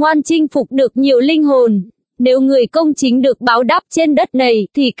khôn ngoan chinh phục được nhiều linh hồn. Nếu người công chính được báo đáp trên đất này,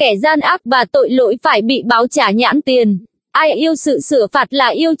 thì kẻ gian ác và tội lỗi phải bị báo trả nhãn tiền. Ai yêu sự sửa phạt là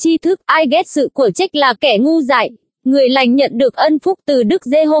yêu tri thức, ai ghét sự của trách là kẻ ngu dại. Người lành nhận được ân phúc từ Đức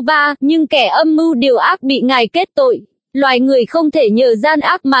Giê-hô-va, nhưng kẻ âm mưu điều ác bị Ngài kết tội. Loài người không thể nhờ gian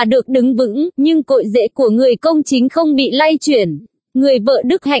ác mà được đứng vững, nhưng cội rễ của người công chính không bị lay chuyển. Người vợ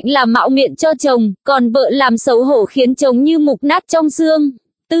đức hạnh là mạo miệng cho chồng, còn vợ làm xấu hổ khiến chồng như mục nát trong xương.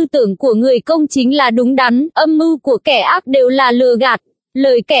 Tư tưởng của người công chính là đúng đắn, âm mưu của kẻ ác đều là lừa gạt.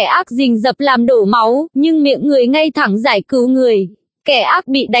 Lời kẻ ác rình rập làm đổ máu, nhưng miệng người ngay thẳng giải cứu người. Kẻ ác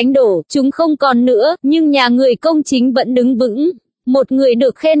bị đánh đổ, chúng không còn nữa, nhưng nhà người công chính vẫn đứng vững. Một người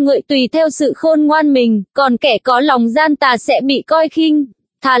được khen ngợi tùy theo sự khôn ngoan mình, còn kẻ có lòng gian tà sẽ bị coi khinh.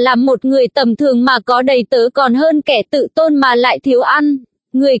 Thà làm một người tầm thường mà có đầy tớ còn hơn kẻ tự tôn mà lại thiếu ăn.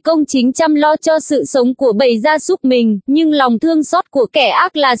 Người công chính chăm lo cho sự sống của bầy gia súc mình, nhưng lòng thương xót của kẻ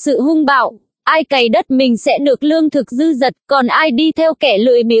ác là sự hung bạo. Ai cày đất mình sẽ được lương thực dư dật, còn ai đi theo kẻ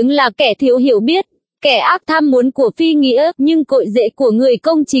lười biếng là kẻ thiếu hiểu biết. Kẻ ác tham muốn của phi nghĩa, nhưng cội rễ của người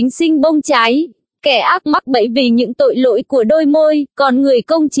công chính sinh bông trái. Kẻ ác mắc bẫy vì những tội lỗi của đôi môi, còn người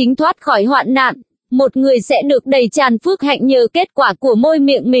công chính thoát khỏi hoạn nạn. Một người sẽ được đầy tràn phước hạnh nhờ kết quả của môi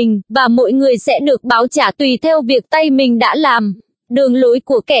miệng mình, và mỗi người sẽ được báo trả tùy theo việc tay mình đã làm. Đường lối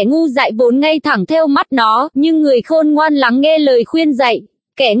của kẻ ngu dại vốn ngay thẳng theo mắt nó, nhưng người khôn ngoan lắng nghe lời khuyên dạy.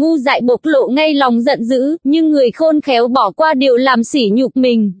 Kẻ ngu dại bộc lộ ngay lòng giận dữ, nhưng người khôn khéo bỏ qua điều làm sỉ nhục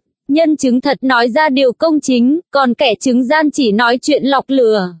mình. Nhân chứng thật nói ra điều công chính, còn kẻ chứng gian chỉ nói chuyện lọc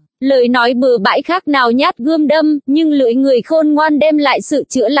lừa. Lời nói bừa bãi khác nào nhát gươm đâm, nhưng lưỡi người khôn ngoan đem lại sự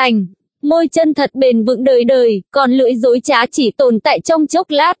chữa lành. Môi chân thật bền vững đời đời, còn lưỡi dối trá chỉ tồn tại trong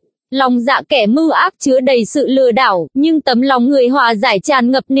chốc lát. Lòng dạ kẻ mưu ác chứa đầy sự lừa đảo, nhưng tấm lòng người hòa giải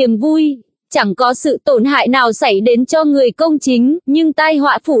tràn ngập niềm vui. Chẳng có sự tổn hại nào xảy đến cho người công chính, nhưng tai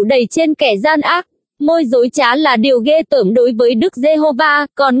họa phủ đầy trên kẻ gian ác. Môi dối trá là điều ghê tởm đối với Đức Giê-hô-va,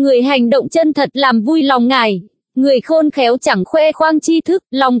 còn người hành động chân thật làm vui lòng Ngài. Người khôn khéo chẳng khoe khoang tri thức,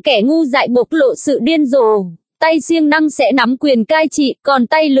 lòng kẻ ngu dại bộc lộ sự điên rồ. Tay siêng năng sẽ nắm quyền cai trị, còn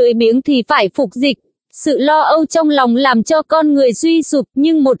tay lười biếng thì phải phục dịch. Sự lo âu trong lòng làm cho con người suy sụp,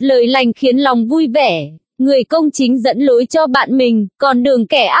 nhưng một lời lành khiến lòng vui vẻ. Người công chính dẫn lối cho bạn mình, còn đường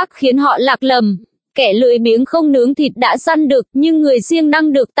kẻ ác khiến họ lạc lầm. Kẻ lười biếng không nướng thịt đã săn được, nhưng người siêng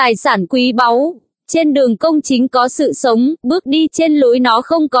năng được tài sản quý báu. Trên đường công chính có sự sống, bước đi trên lối nó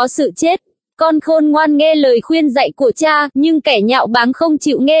không có sự chết. Con khôn ngoan nghe lời khuyên dạy của cha, nhưng kẻ nhạo báng không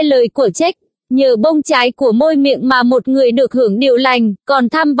chịu nghe lời của trách. Nhờ bông trái của môi miệng mà một người được hưởng điều lành, còn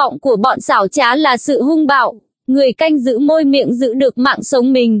tham vọng của bọn xảo trá là sự hung bạo. Người canh giữ môi miệng giữ được mạng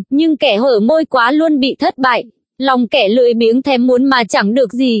sống mình, nhưng kẻ hở môi quá luôn bị thất bại. Lòng kẻ lười biếng thèm muốn mà chẳng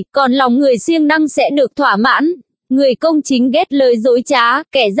được gì, còn lòng người siêng năng sẽ được thỏa mãn. Người công chính ghét lời dối trá,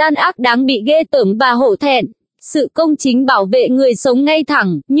 kẻ gian ác đáng bị ghê tởm và hổ thẹn. Sự công chính bảo vệ người sống ngay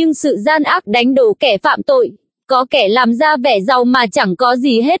thẳng, nhưng sự gian ác đánh đổ kẻ phạm tội. Có kẻ làm ra vẻ giàu mà chẳng có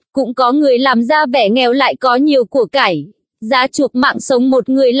gì hết, cũng có người làm ra vẻ nghèo lại có nhiều của cải. Giá chuộc mạng sống một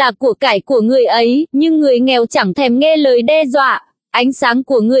người là của cải của người ấy, nhưng người nghèo chẳng thèm nghe lời đe dọa. Ánh sáng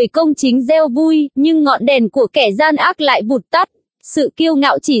của người công chính reo vui, nhưng ngọn đèn của kẻ gian ác lại vụt tắt. Sự kiêu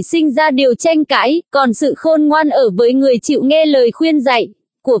ngạo chỉ sinh ra điều tranh cãi, còn sự khôn ngoan ở với người chịu nghe lời khuyên dạy.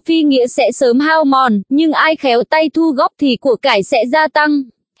 Của phi nghĩa sẽ sớm hao mòn, nhưng ai khéo tay thu góp thì của cải sẽ gia tăng.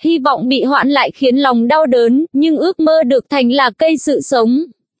 Hy vọng bị hoãn lại khiến lòng đau đớn, nhưng ước mơ được thành là cây sự sống.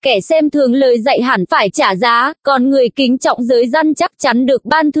 Kẻ xem thường lời dạy hẳn phải trả giá, còn người kính trọng giới răn chắc chắn được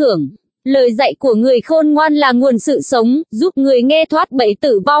ban thưởng. Lời dạy của người khôn ngoan là nguồn sự sống, giúp người nghe thoát bẫy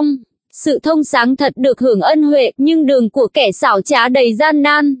tử vong. Sự thông sáng thật được hưởng ân huệ, nhưng đường của kẻ xảo trá đầy gian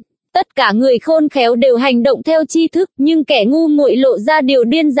nan. Tất cả người khôn khéo đều hành động theo tri thức, nhưng kẻ ngu muội lộ ra điều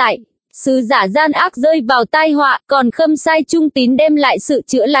điên dại. Sứ giả gian ác rơi vào tai họa, còn khâm sai trung tín đem lại sự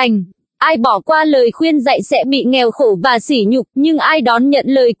chữa lành. Ai bỏ qua lời khuyên dạy sẽ bị nghèo khổ và sỉ nhục, nhưng ai đón nhận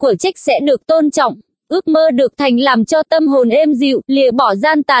lời của trách sẽ được tôn trọng. Ước mơ được thành làm cho tâm hồn êm dịu, lìa bỏ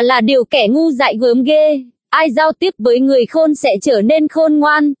gian tà là điều kẻ ngu dại gớm ghê. Ai giao tiếp với người khôn sẽ trở nên khôn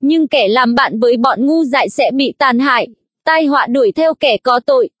ngoan, nhưng kẻ làm bạn với bọn ngu dại sẽ bị tàn hại. Tai họa đuổi theo kẻ có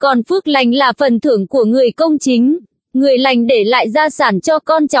tội, còn phước lành là phần thưởng của người công chính. Người lành để lại gia sản cho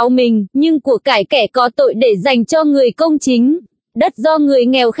con cháu mình, nhưng của cải kẻ có tội để dành cho người công chính. Đất do người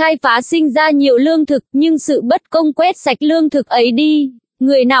nghèo khai phá sinh ra nhiều lương thực, nhưng sự bất công quét sạch lương thực ấy đi.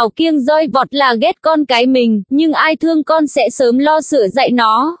 Người nào kiêng roi vọt là ghét con cái mình, nhưng ai thương con sẽ sớm lo sửa dạy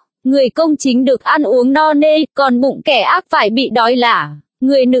nó. Người công chính được ăn uống no nê, còn bụng kẻ ác phải bị đói lả.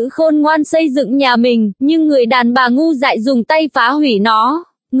 Người nữ khôn ngoan xây dựng nhà mình, nhưng người đàn bà ngu dại dùng tay phá hủy nó.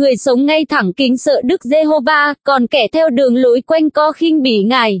 Người sống ngay thẳng kính sợ Đức Giê-hô-va, còn kẻ theo đường lối quanh co khinh bỉ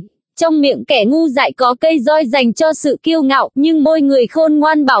Ngài. Trong miệng kẻ ngu dại có cây roi dành cho sự kiêu ngạo, nhưng môi người khôn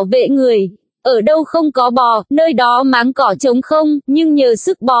ngoan bảo vệ người. Ở đâu không có bò, nơi đó máng cỏ trống không, nhưng nhờ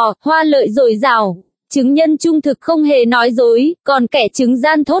sức bò, hoa lợi dồi dào. Chứng nhân trung thực không hề nói dối, còn kẻ chứng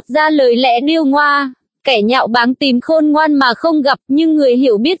gian thốt ra lời lẽ điêu ngoa. Kẻ nhạo báng tìm khôn ngoan mà không gặp, nhưng người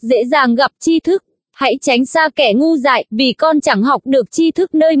hiểu biết dễ dàng gặp tri thức. Hãy tránh xa kẻ ngu dại, vì con chẳng học được tri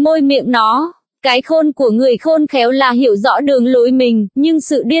thức nơi môi miệng nó. Cái khôn của người khôn khéo là hiểu rõ đường lối mình, nhưng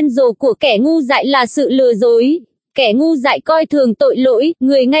sự điên rồ của kẻ ngu dại là sự lừa dối. Kẻ ngu dại coi thường tội lỗi,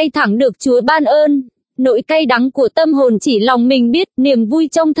 người ngay thẳng được Chúa ban ơn. Nỗi cay đắng của tâm hồn chỉ lòng mình biết, niềm vui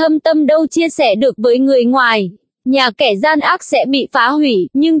trong thâm tâm đâu chia sẻ được với người ngoài. Nhà kẻ gian ác sẽ bị phá hủy,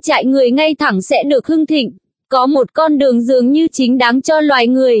 nhưng trại người ngay thẳng sẽ được hưng thịnh. Có một con đường dường như chính đáng cho loài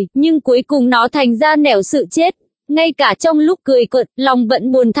người, nhưng cuối cùng nó thành ra nẻo sự chết. Ngay cả trong lúc cười cợt, lòng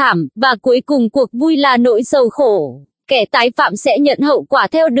vẫn buồn thảm, và cuối cùng cuộc vui là nỗi sầu khổ. Kẻ tái phạm sẽ nhận hậu quả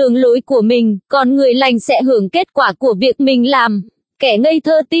theo đường lối của mình, còn người lành sẽ hưởng kết quả của việc mình làm. Kẻ ngây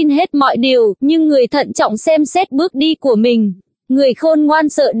thơ tin hết mọi điều, nhưng người thận trọng xem xét bước đi của mình. Người khôn ngoan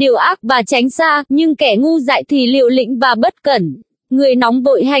sợ điều ác và tránh xa, nhưng kẻ ngu dại thì liều lĩnh và bất cẩn. Người nóng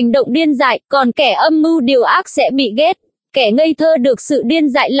vội hành động điên dại, còn kẻ âm mưu điều ác sẽ bị ghét. Kẻ ngây thơ được sự điên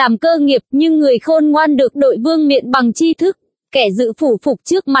dại làm cơ nghiệp, nhưng người khôn ngoan được đội vương miện bằng tri thức. Kẻ dự phủ phục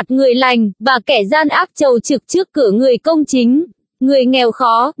trước mặt người lành, và kẻ gian ác chầu trực trước cửa người công chính. Người nghèo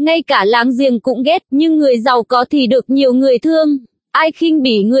khó, ngay cả láng giềng cũng ghét, nhưng người giàu có thì được nhiều người thương. Ai khinh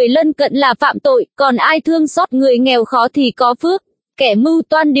bỉ người lân cận là phạm tội, còn ai thương xót người nghèo khó thì có phước. Kẻ mưu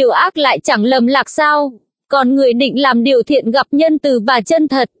toan điều ác lại chẳng lầm lạc sao. Còn người định làm điều thiện gặp nhân từ và chân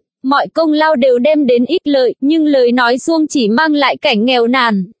thật. Mọi công lao đều đem đến ích lợi, nhưng lời nói suông chỉ mang lại cảnh nghèo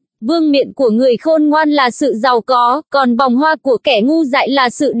nàn. Vương miện của người khôn ngoan là sự giàu có, còn vòng hoa của kẻ ngu dại là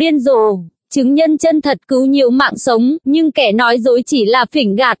sự điên rồ. Chứng nhân chân thật cứu nhiều mạng sống, nhưng kẻ nói dối chỉ là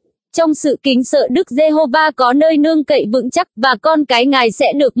phỉnh gạt. Trong sự kính sợ Đức Giê-hô-va có nơi nương cậy vững chắc, và con cái Ngài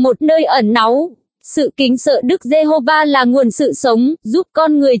sẽ được một nơi ẩn náu. Sự kính sợ Đức Giê-hô-va là nguồn sự sống, giúp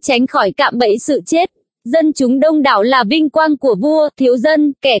con người tránh khỏi cạm bẫy sự chết. Dân chúng đông đảo là vinh quang của vua, thiếu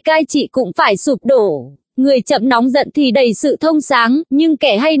dân, kẻ cai trị cũng phải sụp đổ. Người chậm nóng giận thì đầy sự thông sáng, nhưng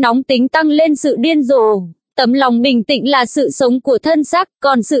kẻ hay nóng tính tăng lên sự điên rồ. Tấm lòng bình tĩnh là sự sống của thân xác,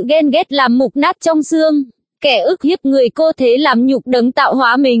 còn sự ghen ghét làm mục nát trong xương. Kẻ ức hiếp người cô thế làm nhục đấng tạo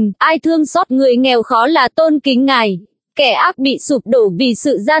hóa mình, ai thương xót người nghèo khó là tôn kính Ngài. Kẻ ác bị sụp đổ vì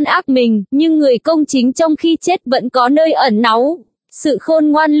sự gian ác mình, nhưng người công chính trong khi chết vẫn có nơi ẩn náu. Sự khôn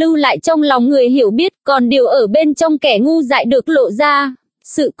ngoan lưu lại trong lòng người hiểu biết, còn điều ở bên trong kẻ ngu dại được lộ ra.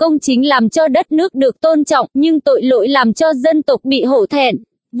 Sự công chính làm cho đất nước được tôn trọng, nhưng tội lỗi làm cho dân tộc bị hổ thẹn.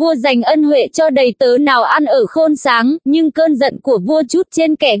 Vua dành ân huệ cho đầy tớ nào ăn ở khôn sáng, nhưng cơn giận của vua trút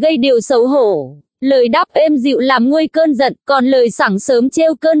trên kẻ gây điều xấu hổ. Lời đáp êm dịu làm nguôi cơn giận, còn lời sảng sớm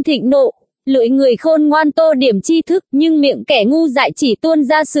trêu cơn thịnh nộ. Lưỡi người khôn ngoan tô điểm tri thức, nhưng miệng kẻ ngu dại chỉ tuôn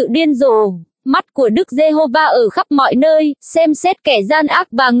ra sự điên rồ. Mắt của Đức Giê-hô-va ở khắp mọi nơi, xem xét kẻ gian ác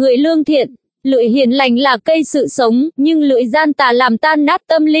và người lương thiện. Lưỡi hiền lành là cây sự sống, nhưng lưỡi gian tà làm tan nát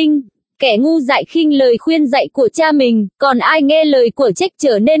tâm linh. Kẻ ngu dại khinh lời khuyên dạy của cha mình, còn ai nghe lời của trách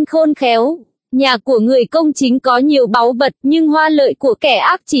trở nên khôn khéo. Nhà của người công chính có nhiều báu vật, nhưng hoa lợi của kẻ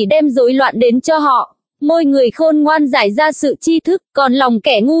ác chỉ đem rối loạn đến cho họ. Môi người khôn ngoan giải ra sự tri thức, còn lòng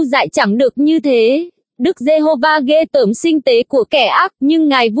kẻ ngu dại chẳng được như thế. Đức Giê-hô-va ghê tởm sinh tế của kẻ ác, nhưng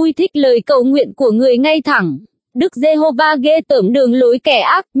Ngài vui thích lời cầu nguyện của người ngay thẳng. Đức Giê-hô-va ghê tởm đường lối kẻ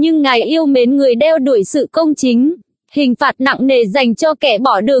ác, nhưng Ngài yêu mến người đeo đuổi sự công chính. Hình phạt nặng nề dành cho kẻ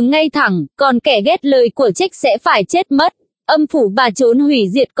bỏ đường ngay thẳng, còn kẻ ghét lời của trách sẽ phải chết mất. Âm phủ và chốn hủy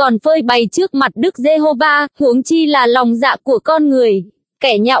diệt còn phơi bày trước mặt Đức Giê-hô-va, huống chi là lòng dạ của con người.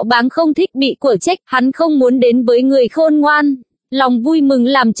 Kẻ nhạo báng không thích bị của trách, hắn không muốn đến với người khôn ngoan. Lòng vui mừng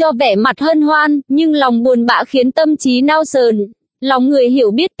làm cho vẻ mặt hân hoan, nhưng lòng buồn bã khiến tâm trí nao sờn. Lòng người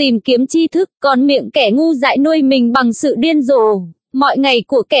hiểu biết tìm kiếm tri thức, còn miệng kẻ ngu dại nuôi mình bằng sự điên rồ. Mọi ngày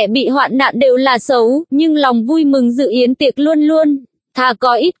của kẻ bị hoạn nạn đều là xấu, nhưng lòng vui mừng dự yến tiệc luôn luôn. Thà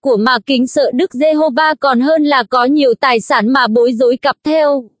có ít của mà kính sợ Đức Giê-hô-va còn hơn là có nhiều tài sản mà bối rối cặp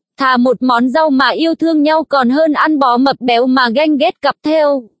theo. Thà một món rau mà yêu thương nhau còn hơn ăn bò mập béo mà ganh ghét cặp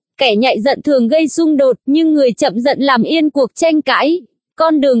theo. Kẻ nhạy giận thường gây xung đột, nhưng người chậm giận làm yên cuộc tranh cãi.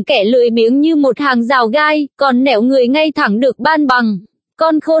 Con đường kẻ lười biếng như một hàng rào gai, còn nẻo người ngay thẳng được ban bằng.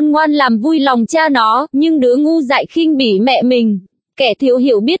 Con khôn ngoan làm vui lòng cha nó, nhưng đứa ngu dại khinh bỉ mẹ mình. Kẻ thiếu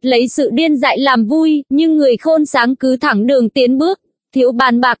hiểu biết lấy sự điên dại làm vui, nhưng người khôn sáng cứ thẳng đường tiến bước. Thiếu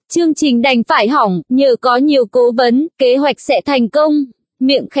bàn bạc, chương trình đành phải hỏng, nhờ có nhiều cố vấn, kế hoạch sẽ thành công.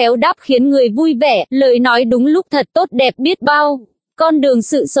 Miệng khéo đáp khiến người vui vẻ, lời nói đúng lúc thật tốt đẹp biết bao. Con đường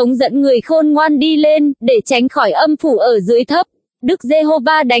sự sống dẫn người khôn ngoan đi lên, để tránh khỏi âm phủ ở dưới thấp. Đức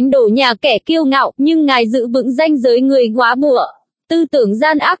Giê-hô-va đánh đổ nhà kẻ kiêu ngạo, nhưng Ngài giữ vững ranh giới người góa bụa. Tư tưởng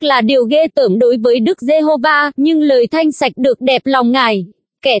gian ác là điều ghê tởm đối với Đức Giê-hô-va, nhưng lời thanh sạch được đẹp lòng Ngài.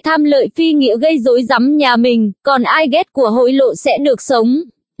 Kẻ tham lợi phi nghĩa gây rối rắm nhà mình, còn ai ghét của hối lộ sẽ được sống.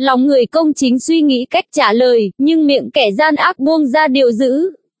 Lòng người công chính suy nghĩ cách trả lời, nhưng miệng kẻ gian ác buông ra điều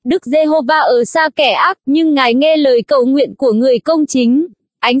dữ. Đức Giê-hô-va ở xa kẻ ác, nhưng Ngài nghe lời cầu nguyện của người công chính.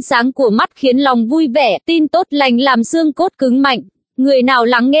 Ánh sáng của mắt khiến lòng vui vẻ, tin tốt lành làm xương cốt cứng mạnh. Người nào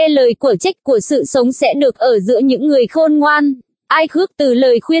lắng nghe lời của trách của sự sống sẽ được ở giữa những người khôn ngoan. Ai khước từ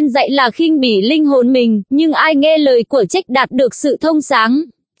lời khuyên dạy là khinh bỉ linh hồn mình, nhưng ai nghe lời của trách đạt được sự thông sáng.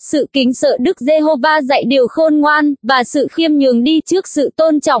 Sự kính sợ Đức Giê-hô-va dạy điều khôn ngoan, và sự khiêm nhường đi trước sự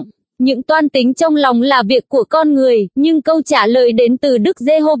tôn trọng. Những toan tính trong lòng là việc của con người, nhưng câu trả lời đến từ Đức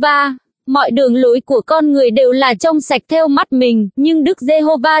Giê-hô-va. Mọi đường lối của con người đều là trong sạch theo mắt mình, nhưng Đức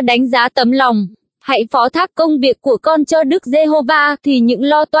Giê-hô-va đánh giá tấm lòng. Hãy phó thác công việc của con cho Đức Giê-hô-va, thì những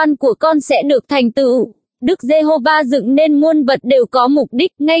lo toan của con sẽ được thành tựu. Đức Giê-hô-va dựng nên muôn vật đều có mục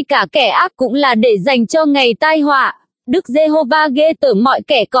đích, ngay cả kẻ ác cũng là để dành cho ngày tai họa. Đức Giê-hô-va ghê tởm mọi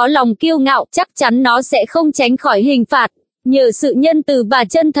kẻ có lòng kiêu ngạo, chắc chắn nó sẽ không tránh khỏi hình phạt. Nhờ sự nhân từ và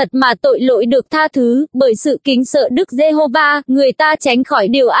chân thật mà tội lỗi được tha thứ, bởi sự kính sợ Đức Giê-hô-va, người ta tránh khỏi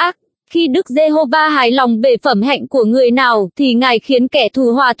điều ác. Khi Đức Giê-hô-va hài lòng về phẩm hạnh của người nào, thì Ngài khiến kẻ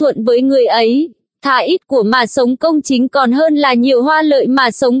thù hòa thuận với người ấy. Thà ít của mà sống công chính còn hơn là nhiều hoa lợi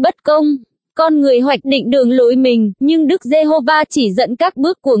mà sống bất công. Con người hoạch định đường lối mình, nhưng Đức Giê-hô-va chỉ dẫn các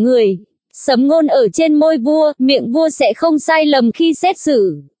bước của người. Sấm ngôn ở trên môi vua, miệng vua sẽ không sai lầm khi xét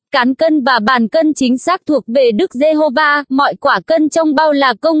xử. Cán cân và bàn cân chính xác thuộc về Đức Giê-hô-va, mọi quả cân trong bao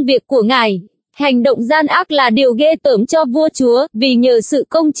là công việc của Ngài. Hành động gian ác là điều ghê tởm cho vua chúa, vì nhờ sự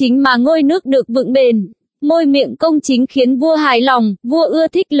công chính mà ngôi nước được vững bền. Môi miệng công chính khiến vua hài lòng, vua ưa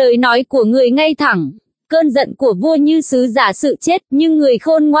thích lời nói của người ngay thẳng. Cơn giận của vua như sứ giả sự chết, nhưng người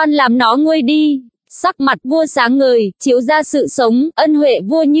khôn ngoan làm nó nguôi đi. Sắc mặt vua sáng ngời, chiếu ra sự sống, ân huệ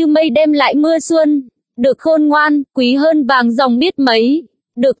vua như mây đem lại mưa xuân. Được khôn ngoan, quý hơn vàng dòng biết mấy.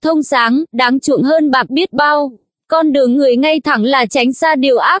 Được thông sáng, đáng chuộng hơn bạc biết bao. Con đường người ngay thẳng là tránh xa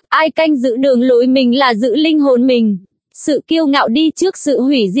điều ác, ai canh giữ đường lối mình là giữ linh hồn mình. Sự kiêu ngạo đi trước sự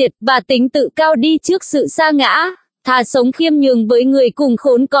hủy diệt và tính tự cao đi trước sự sa ngã. Thà sống khiêm nhường với người cùng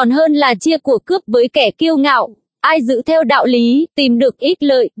khốn còn hơn là chia của cướp với kẻ kiêu ngạo. Ai giữ theo đạo lý, tìm được ích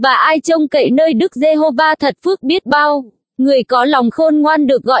lợi, và ai trông cậy nơi Đức Giê-hô-va thật phước biết bao. Người có lòng khôn ngoan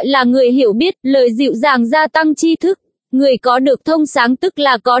được gọi là người hiểu biết, lời dịu dàng gia tăng tri thức. Người có được thông sáng tức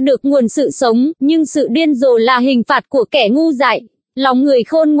là có được nguồn sự sống, nhưng sự điên rồ là hình phạt của kẻ ngu dại. Lòng người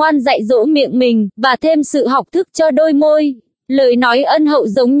khôn ngoan dạy dỗ miệng mình, và thêm sự học thức cho đôi môi. Lời nói ân hậu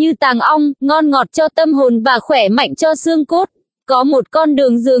giống như tàng ong, ngon ngọt cho tâm hồn và khỏe mạnh cho xương cốt. Có một con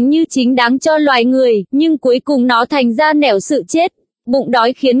đường dường như chính đáng cho loài người, nhưng cuối cùng nó thành ra nẻo sự chết. Bụng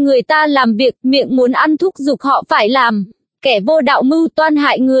đói khiến người ta làm việc, miệng muốn ăn thúc giục họ phải làm. Kẻ vô đạo mưu toan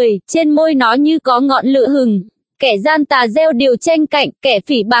hại người, trên môi nó như có ngọn lửa hừng. Kẻ gian tà gieo điều tranh cạnh, kẻ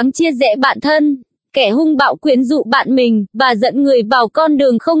phỉ báng chia rẽ bạn thân. Kẻ hung bạo quyến dụ bạn mình, và dẫn người vào con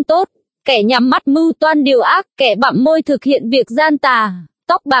đường không tốt. Kẻ nhắm mắt mưu toan điều ác, kẻ bặm môi thực hiện việc gian tà.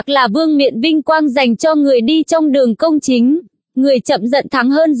 Tóc bạc là vương miện vinh quang dành cho người đi trong đường công chính. Người chậm giận thắng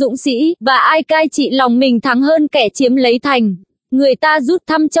hơn dũng sĩ, và ai cai trị lòng mình thắng hơn kẻ chiếm lấy thành. Người ta rút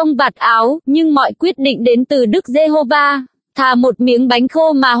thăm trong vạt áo, nhưng mọi quyết định đến từ Đức Giê-hô-va. Thà một miếng bánh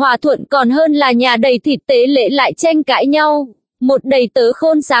khô mà hòa thuận còn hơn là nhà đầy thịt tế lễ lại tranh cãi nhau. Một đầy tớ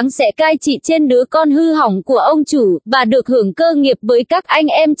khôn sáng sẽ cai trị trên đứa con hư hỏng của ông chủ, và được hưởng cơ nghiệp với các anh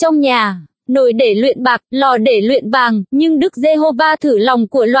em trong nhà. Nồi để luyện bạc, lò để luyện vàng, nhưng Đức Giê-hô-va thử lòng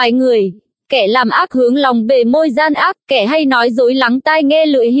của loài người. Kẻ làm ác hướng lòng về môi gian ác, kẻ hay nói dối lắng tai nghe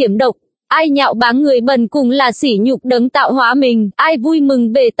lưỡi hiểm độc. Ai nhạo báng người bần cùng là sỉ nhục đấng tạo hóa mình, ai vui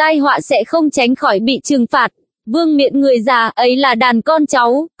mừng về tai họa sẽ không tránh khỏi bị trừng phạt. Vương miện người già, ấy là đàn con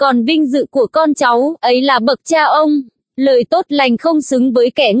cháu, còn vinh dự của con cháu, ấy là bậc cha ông. Lời tốt lành không xứng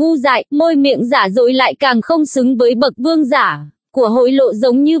với kẻ ngu dại, môi miệng giả dối lại càng không xứng với bậc vương giả. Của hối lộ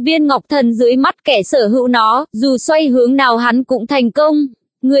giống như viên ngọc thần dưới mắt kẻ sở hữu nó, dù xoay hướng nào hắn cũng thành công.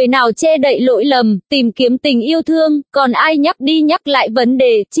 Người nào che đậy lỗi lầm, tìm kiếm tình yêu thương, còn ai nhắc đi nhắc lại vấn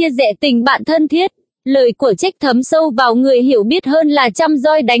đề, chia rẽ tình bạn thân thiết. Lời của trách thấm sâu vào người hiểu biết hơn là trăm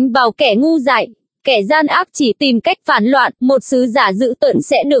roi đánh vào kẻ ngu dại. Kẻ gian ác chỉ tìm cách phản loạn, một sứ giả dữ tợn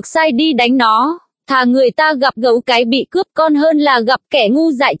sẽ được sai đi đánh nó. Thà người ta gặp gấu cái bị cướp con hơn là gặp kẻ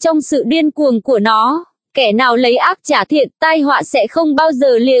ngu dại trong sự điên cuồng của nó. Kẻ nào lấy ác trả thiện, tai họa sẽ không bao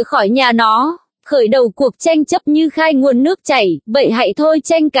giờ lìa khỏi nhà nó. Khởi đầu cuộc tranh chấp như khai nguồn nước chảy, vậy hãy thôi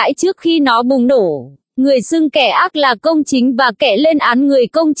tranh cãi trước khi nó bùng nổ. Người xưng kẻ ác là công chính và kẻ lên án người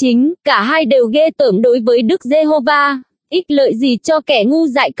công chính, cả hai đều ghê tởm đối với Đức Giê-hô-va. Ích lợi gì cho kẻ ngu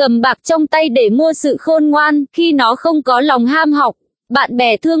dại cầm bạc trong tay để mua sự khôn ngoan, khi nó không có lòng ham học. Bạn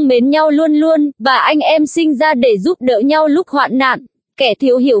bè thương mến nhau luôn luôn, và anh em sinh ra để giúp đỡ nhau lúc hoạn nạn. Kẻ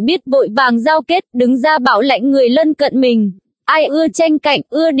thiếu hiểu biết vội vàng giao kết, đứng ra bảo lãnh người lân cận mình. Ai ưa tranh cạnh,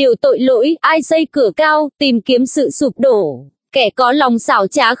 ưa điều tội lỗi, ai xây cửa cao, tìm kiếm sự sụp đổ. Kẻ có lòng xảo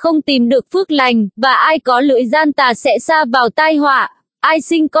trá không tìm được phước lành, và ai có lưỡi gian tà sẽ sa vào tai họa. Ai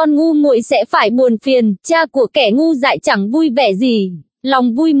sinh con ngu muội sẽ phải buồn phiền, cha của kẻ ngu dại chẳng vui vẻ gì.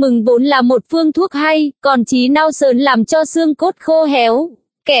 Lòng vui mừng vốn là một phương thuốc hay, còn trí nao sờn làm cho xương cốt khô héo.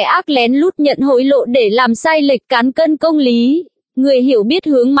 Kẻ ác lén lút nhận hối lộ để làm sai lệch cán cân công lý. Người hiểu biết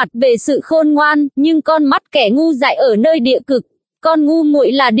hướng mặt về sự khôn ngoan, nhưng con mắt kẻ ngu dại ở nơi địa cực. Con ngu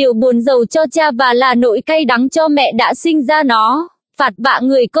muội là điều buồn rầu cho cha và là nỗi cay đắng cho mẹ đã sinh ra nó. Phạt vạ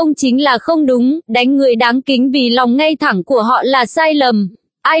người công chính là không đúng, đánh người đáng kính vì lòng ngay thẳng của họ là sai lầm.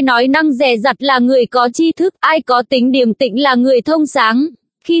 Ai nói năng dè dặt là người có tri thức, ai có tính điềm tĩnh là người thông sáng.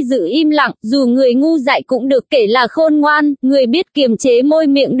 Khi giữ im lặng, dù người ngu dại cũng được kể là khôn ngoan, người biết kiềm chế môi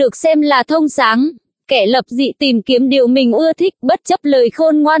miệng được xem là thông sáng. Kẻ lập dị tìm kiếm điều mình ưa thích, bất chấp lời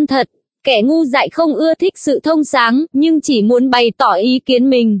khôn ngoan thật. Kẻ ngu dại không ưa thích sự thông sáng, nhưng chỉ muốn bày tỏ ý kiến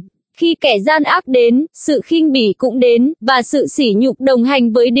mình. Khi kẻ gian ác đến, sự khinh bỉ cũng đến, và sự sỉ nhục đồng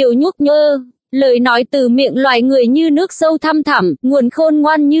hành với điều nhuốc nhơ. Lời nói từ miệng loài người như nước sâu thăm thẳm, nguồn khôn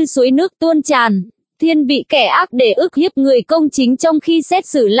ngoan như suối nước tuôn tràn. Thiên vị kẻ ác để ức hiếp người công chính trong khi xét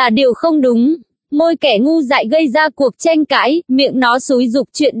xử là điều không đúng. Môi kẻ ngu dại gây ra cuộc tranh cãi, miệng nó xúi giục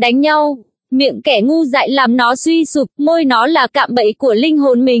chuyện đánh nhau. Miệng kẻ ngu dại làm nó suy sụp, môi nó là cạm bẫy của linh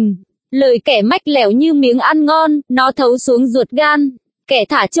hồn mình. Lời kẻ mách lẻo như miếng ăn ngon, nó thấu xuống ruột gan. Kẻ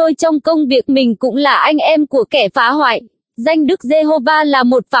thả trôi trong công việc mình cũng là anh em của kẻ phá hoại. Danh Đức Giê-hô-va là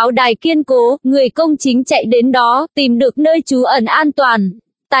một pháo đài kiên cố, người công chính chạy đến đó, tìm được nơi trú ẩn an toàn.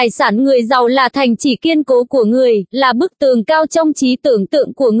 Tài sản người giàu là thành trì kiên cố của người, là bức tường cao trong trí tưởng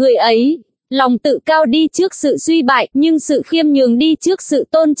tượng của người ấy. Lòng tự cao đi trước sự suy bại, nhưng sự khiêm nhường đi trước sự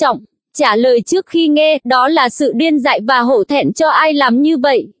tôn trọng. Trả lời trước khi nghe, đó là sự điên dại và hổ thẹn cho ai làm như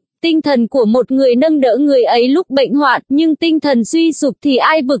vậy. Tinh thần của một người nâng đỡ người ấy lúc bệnh hoạn, nhưng tinh thần suy sụp thì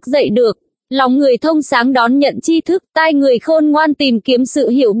ai vực dậy được. Lòng người thông sáng đón nhận tri thức, tai người khôn ngoan tìm kiếm sự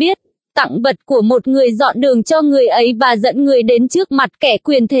hiểu biết. Tặng vật của một người dọn đường cho người ấy và dẫn người đến trước mặt kẻ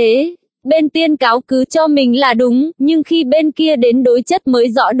quyền thế. Bên tiên cáo cứ cho mình là đúng, nhưng khi bên kia đến đối chất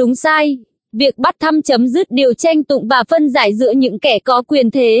mới rõ đúng sai. Việc bắt thăm chấm dứt điều tranh tụng và phân giải giữa những kẻ có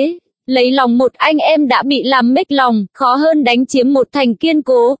quyền thế. Lấy lòng một anh em đã bị làm mếch lòng, khó hơn đánh chiếm một thành kiên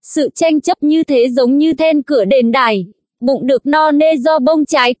cố. Sự tranh chấp như thế giống như then cửa đền đài. Bụng được no nê do bông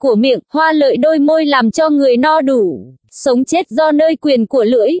trái của miệng, hoa lợi đôi môi làm cho người no đủ. Sống chết do nơi quyền của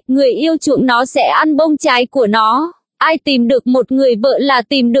lưỡi, người yêu chuộng nó sẽ ăn bông trái của nó. Ai tìm được một người vợ là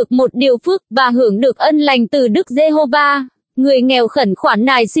tìm được một điều phước và hưởng được ân lành từ Đức Giê-hô-va. Người nghèo khẩn khoản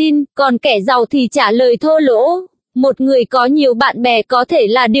nài xin, còn kẻ giàu thì trả lời thô lỗ. Một người có nhiều bạn bè có thể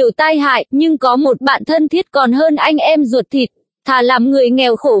là điều tai hại, nhưng có một bạn thân thiết còn hơn anh em ruột thịt. Thà làm người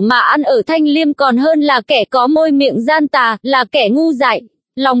nghèo khổ mà ăn ở thanh liêm còn hơn là kẻ có môi miệng gian tà, là kẻ ngu dại.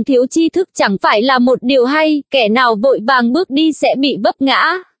 Lòng thiếu tri thức chẳng phải là một điều hay, kẻ nào vội vàng bước đi sẽ bị vấp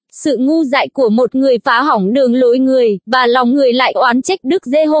ngã. Sự ngu dại của một người phá hỏng đường lối người, và lòng người lại oán trách Đức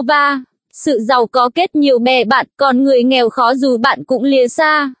Giê-hô-va. Sự giàu có kết nhiều bè bạn, còn người nghèo khó dù bạn cũng lìa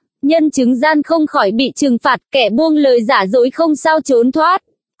xa. Nhân chứng gian không khỏi bị trừng phạt, kẻ buông lời giả dối không sao trốn thoát.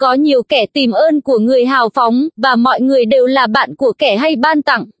 Có nhiều kẻ tìm ơn của người hào phóng, và mọi người đều là bạn của kẻ hay ban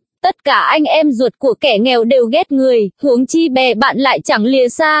tặng. Tất cả anh em ruột của kẻ nghèo đều ghét người, huống chi bè bạn lại chẳng lìa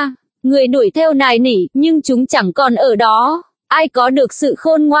xa. Người đuổi theo nài nỉ, nhưng chúng chẳng còn ở đó. Ai có được sự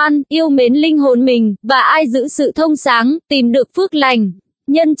khôn ngoan, yêu mến linh hồn mình, và ai giữ sự thông sáng, tìm được phước lành.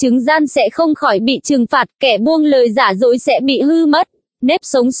 Nhân chứng gian sẽ không khỏi bị trừng phạt, kẻ buông lời giả dối sẽ bị hư mất. Nếp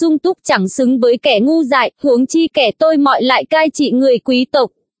sống sung túc chẳng xứng với kẻ ngu dại, huống chi kẻ tôi mọi lại cai trị người quý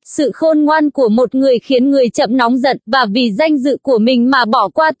tộc. Sự khôn ngoan của một người khiến người chậm nóng giận, và vì danh dự của mình mà bỏ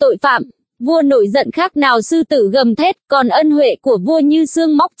qua tội phạm. Vua nổi giận khác nào sư tử gầm thét, còn ân huệ của vua như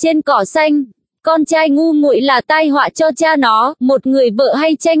sương móc trên cỏ xanh. Con trai ngu muội là tai họa cho cha nó, một người vợ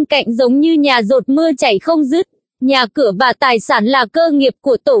hay tranh cạnh giống như nhà dột mưa chảy không dứt. Nhà cửa và tài sản là cơ nghiệp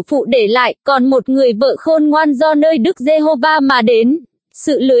của tổ phụ để lại, còn một người vợ khôn ngoan do nơi Đức Giê-hô-va mà đến.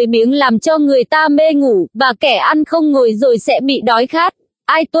 Sự lười biếng làm cho người ta mê ngủ, và kẻ ăn không ngồi rồi sẽ bị đói khát.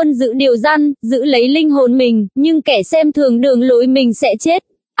 Ai tuân giữ điều răn, giữ lấy linh hồn mình, nhưng kẻ xem thường đường lối mình sẽ chết.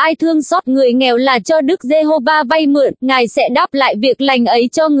 Ai thương xót người nghèo là cho Đức Giê-hô-va vay mượn, Ngài sẽ đáp lại việc lành ấy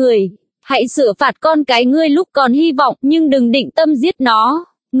cho người. Hãy sửa phạt con cái ngươi lúc còn hy vọng, nhưng đừng định tâm giết nó.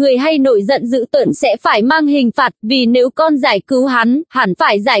 Người hay nổi giận dữ tợn sẽ phải mang hình phạt, vì nếu con giải cứu hắn, hẳn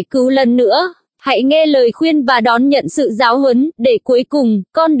phải giải cứu lần nữa. Hãy nghe lời khuyên và đón nhận sự giáo huấn, để cuối cùng,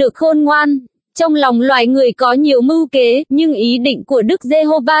 con được khôn ngoan. Trong lòng loài người có nhiều mưu kế, nhưng ý định của Đức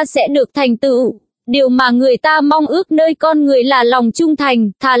Giê-hô-va sẽ được thành tựu. Điều mà người ta mong ước nơi con người là lòng trung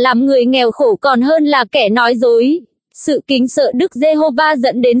thành, thà làm người nghèo khổ còn hơn là kẻ nói dối. Sự kính sợ Đức Giê-hô-va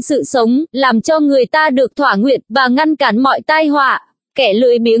dẫn đến sự sống, làm cho người ta được thỏa nguyện và ngăn cản mọi tai họa. Kẻ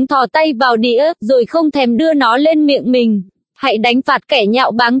lười biếng thò tay vào đĩa, rồi không thèm đưa nó lên miệng mình. Hãy đánh phạt kẻ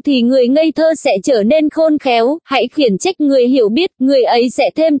nhạo báng thì người ngây thơ sẽ trở nên khôn khéo. Hãy khiển trách người hiểu biết, người ấy sẽ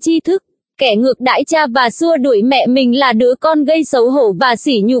thêm tri thức. Kẻ ngược đãi cha và xua đuổi mẹ mình là đứa con gây xấu hổ và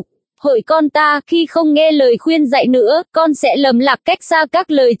sỉ nhục. Hỡi con ta, khi không nghe lời khuyên dạy nữa, con sẽ lầm lạc cách xa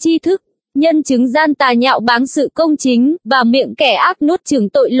các lời tri thức. Nhân chứng gian tà nhạo báng sự công chính, và miệng kẻ ác nuốt chửng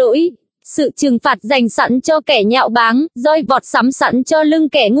tội lỗi. Sự trừng phạt dành sẵn cho kẻ nhạo báng, roi vọt sắm sẵn cho lưng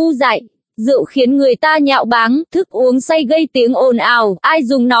kẻ ngu dại. Rượu khiến người ta nhạo báng, thức uống say gây tiếng ồn ào, ai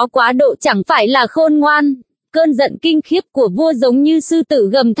dùng nó quá độ chẳng phải là khôn ngoan. Cơn giận kinh khiếp của vua giống như sư tử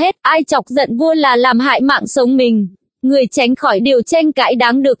gầm thét, ai chọc giận vua là làm hại mạng sống mình. Người tránh khỏi điều tranh cãi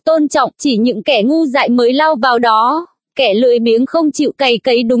đáng được tôn trọng, chỉ những kẻ ngu dại mới lao vào đó. Kẻ lười biếng không chịu cày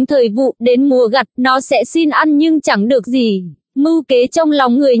cấy đúng thời vụ, đến mùa gặt, nó sẽ xin ăn nhưng chẳng được gì. Mưu kế trong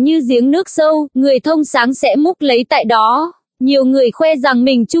lòng người như giếng nước sâu, người thông sáng sẽ múc lấy tại đó. Nhiều người khoe rằng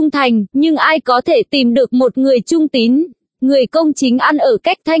mình trung thành, nhưng ai có thể tìm được một người trung tín. Người công chính ăn ở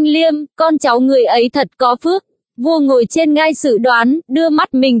cách thanh liêm, con cháu người ấy thật có phước. Vua ngồi trên ngai xử đoán, đưa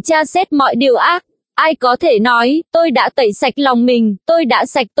mắt mình tra xét mọi điều ác. Ai có thể nói, tôi đã tẩy sạch lòng mình, tôi đã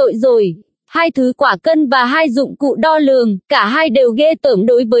sạch tội rồi. 2 thứ quả cân và 2 dụng cụ đo lường, cả hai đều ghê tởm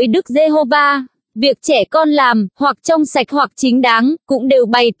đối với Đức Giê-hô-va. Việc trẻ con làm, hoặc trong sạch hoặc chính đáng, cũng đều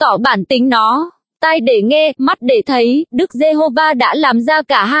bày tỏ bản tính nó. Tai để nghe, mắt để thấy, Đức Giê-hô-va đã làm ra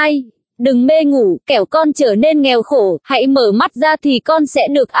cả hai. Đừng mê ngủ, kẻo con trở nên nghèo khổ, hãy mở mắt ra thì con sẽ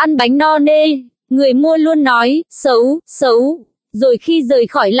được ăn bánh no nê. Người mua luôn nói, xấu, xấu, rồi khi rời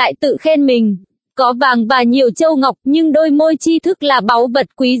khỏi lại tự khen mình. Có vàng và nhiều châu ngọc, nhưng đôi môi tri thức là báu vật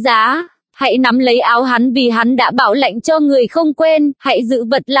quý giá. Hãy nắm lấy áo hắn vì hắn đã bảo lãnh cho người không quen, hãy giữ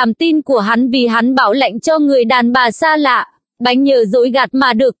vật làm tin của hắn vì hắn bảo lãnh cho người đàn bà xa lạ. Bánh nhờ dối gạt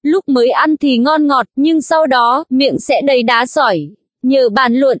mà được, lúc mới ăn thì ngon ngọt, nhưng sau đó, miệng sẽ đầy đá sỏi. Nhờ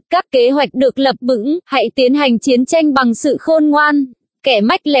bàn luận, các kế hoạch được lập vững, hãy tiến hành chiến tranh bằng sự khôn ngoan. Kẻ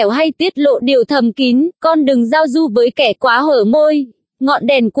mách lẻo hay tiết lộ điều thầm kín, con đừng giao du với kẻ quá hở môi. Ngọn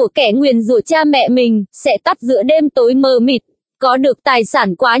đèn của kẻ nguyền rủa cha mẹ mình, sẽ tắt giữa đêm tối mờ mịt. Có được tài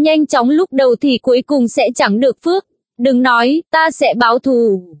sản quá nhanh chóng lúc đầu thì cuối cùng sẽ chẳng được phước. Đừng nói, ta sẽ báo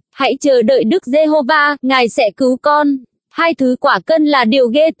thù. Hãy chờ đợi Đức Giê-hô-va, Ngài sẽ cứu con. Hai thứ quả cân là điều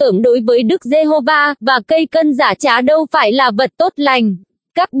ghê tởm đối với Đức Giê-hô-va, và cây cân giả trá đâu phải là vật tốt lành.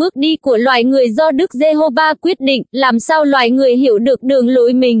 Các bước đi của loài người do Đức Giê-hô-va quyết định, làm sao loài người hiểu được đường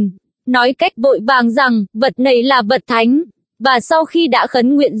lối mình. Nói cách vội vàng rằng, vật này là vật thánh. Và sau khi đã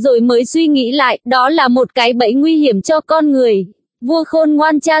khấn nguyện rồi mới suy nghĩ lại, đó là một cái bẫy nguy hiểm cho con người. Vua khôn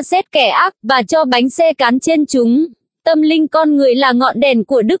ngoan tra xét kẻ ác, và cho bánh xe cán trên chúng. Tâm linh con người là ngọn đèn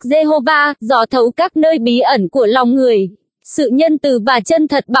của Đức Giê-hô-va, dò thấu các nơi bí ẩn của lòng người. Sự nhân từ và chân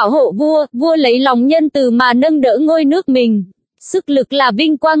thật bảo hộ vua, vua lấy lòng nhân từ mà nâng đỡ ngôi nước mình. Sức lực là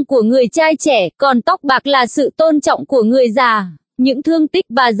vinh quang của người trai trẻ, còn tóc bạc là sự tôn trọng của người già. Những thương tích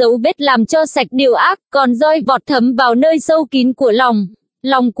và dấu vết làm cho sạch điều ác, còn roi vọt thấm vào nơi sâu kín của lòng.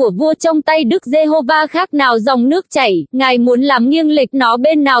 Lòng của vua trong tay Đức Giê-hô-va khác nào dòng nước chảy, Ngài muốn làm nghiêng lệch nó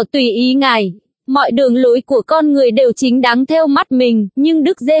bên nào tùy ý Ngài. Mọi đường lối của con người đều chính đáng theo mắt mình, nhưng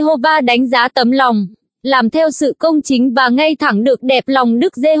Đức Giê-hô-va đánh giá tấm lòng. Làm theo sự công chính và ngay thẳng được đẹp lòng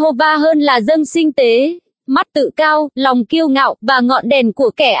Đức Giê-hô-va hơn là dâng sinh tế. Mắt tự cao, lòng kiêu ngạo, và ngọn đèn của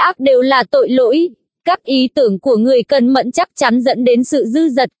kẻ ác đều là tội lỗi. Các ý tưởng của người cần mẫn chắc chắn dẫn đến sự dư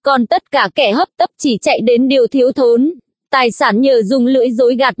dật, còn tất cả kẻ hấp tấp chỉ chạy đến điều thiếu thốn. Tài sản nhờ dùng lưỡi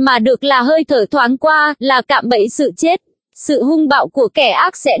dối gạt mà được là hơi thở thoáng qua, là cạm bẫy sự chết. Sự hung bạo của kẻ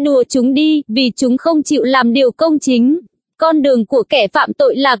ác sẽ đùa chúng đi, vì chúng không chịu làm điều công chính. Con đường của kẻ phạm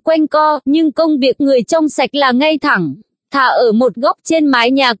tội là quanh co, nhưng công việc người trong sạch là ngay thẳng. Thà ở một góc trên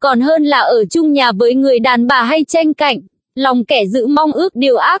mái nhà còn hơn là ở chung nhà với người đàn bà hay tranh cạnh. Lòng kẻ giữ mong ước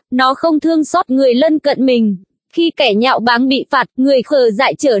điều ác, nó không thương xót người lân cận mình. Khi kẻ nhạo báng bị phạt, người khờ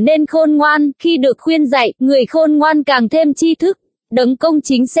dại trở nên khôn ngoan. Khi được khuyên dạy, người khôn ngoan càng thêm tri thức. Đấng công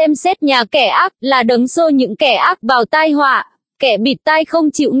chính xem xét nhà kẻ ác, là đấng xô những kẻ ác vào tai họa. Kẻ bịt tai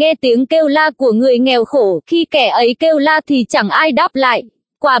không chịu nghe tiếng kêu la của người nghèo khổ, khi kẻ ấy kêu la thì chẳng ai đáp lại.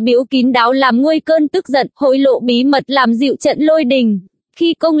 Quà biếu kín đáo làm nguôi cơn tức giận, hối lộ bí mật làm dịu trận lôi đình.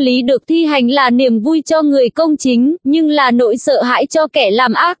 Khi công lý được thi hành là niềm vui cho người công chính, nhưng là nỗi sợ hãi cho kẻ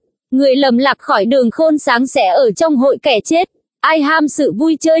làm ác. Người lầm lạc khỏi đường khôn sáng sẽ ở trong hội kẻ chết. Ai ham sự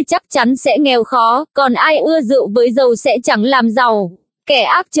vui chơi chắc chắn sẽ nghèo khó, còn ai ưa rượu với giàu sẽ chẳng làm giàu. Kẻ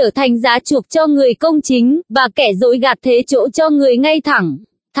ác trở thành giá chuộc cho người công chính, và kẻ dối gạt thế chỗ cho người ngay thẳng.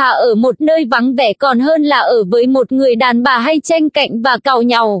 Thà ở một nơi vắng vẻ còn hơn là ở với một người đàn bà hay tranh cạnh và càu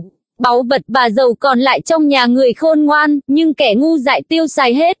nhàu. Báu vật và giàu còn lại trong nhà người khôn ngoan, nhưng kẻ ngu dại tiêu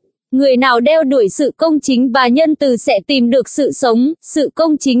xài hết. Người nào đeo đuổi sự công chính và nhân từ sẽ tìm được sự sống, sự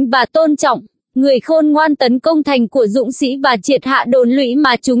công chính và tôn trọng. Người khôn ngoan tấn công thành của dũng sĩ và triệt hạ đồn lũy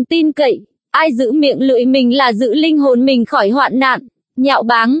mà chúng tin cậy. Ai giữ miệng lưỡi mình là giữ linh hồn mình khỏi hoạn nạn. Nhạo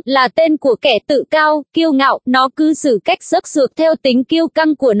báng là tên của kẻ tự cao, kiêu ngạo, nó cư xử cách xấc xược theo tính kiêu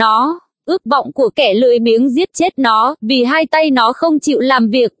căng của nó. Ước vọng của kẻ lười biếng giết chết nó, vì hai tay nó không chịu làm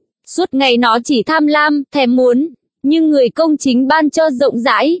việc. Suốt ngày nó chỉ tham lam, thèm muốn, nhưng người công chính ban cho rộng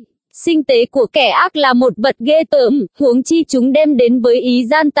rãi. Sinh tế của kẻ ác là một vật ghê tởm, huống chi chúng đem đến với ý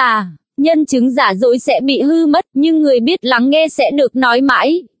gian tà. Nhân chứng giả dối sẽ bị hư mất, nhưng người biết lắng nghe sẽ được nói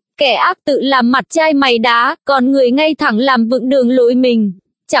mãi. Kẻ ác tự làm mặt chai mày đá, còn người ngay thẳng làm vững đường lối mình.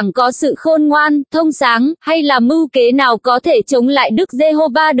 Chẳng có sự khôn ngoan, thông sáng, hay là mưu kế nào có thể chống lại Đức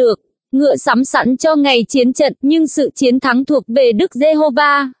Giê-hô-va được. Ngựa sắm sẵn cho ngày chiến trận, nhưng sự chiến thắng thuộc về Đức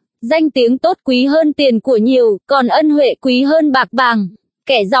Giê-hô-va. Danh tiếng tốt quý hơn tiền của nhiều, còn ân huệ quý hơn bạc vàng.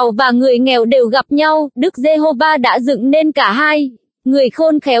 Kẻ giàu và người nghèo đều gặp nhau, Đức Giê-hô-va đã dựng nên cả hai. Người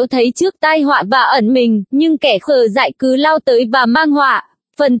khôn khéo thấy trước tai họa và ẩn mình, nhưng kẻ khờ dại cứ lao tới và mang họa.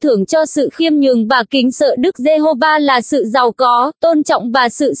 Phần thưởng cho sự khiêm nhường và kính sợ Đức Giê-hô-va là sự giàu có, tôn trọng và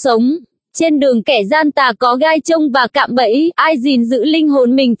sự sống. Trên đường kẻ gian tà có gai trông và cạm bẫy, ai gìn giữ linh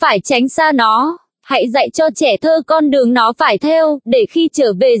hồn mình phải tránh xa nó. Hãy dạy cho trẻ thơ con đường nó phải theo, để khi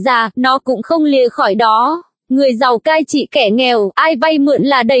trở về già, nó cũng không lìa khỏi đó. Người giàu cai trị kẻ nghèo, ai vay mượn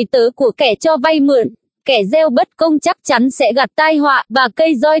là đầy tớ của kẻ cho vay mượn. Kẻ gieo bất công chắc chắn sẽ gặt tai họa, và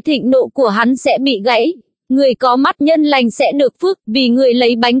cây roi thịnh nộ của hắn sẽ bị gãy. Người có mắt nhân lành sẽ được phước, vì người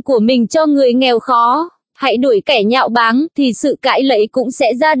lấy bánh của mình cho người nghèo khó. Hãy đuổi kẻ nhạo báng, thì sự cãi lẫy cũng sẽ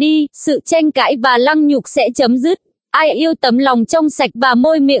ra đi, sự tranh cãi và lăng nhục sẽ chấm dứt. Ai yêu tấm lòng trong sạch và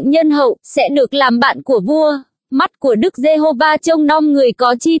môi miệng nhân hậu, sẽ được làm bạn của vua. Mắt của Đức Giê-hô-va trông nom người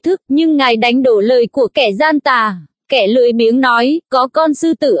có tri thức, nhưng Ngài đánh đổ lời của kẻ gian tà. Kẻ lười biếng nói, có con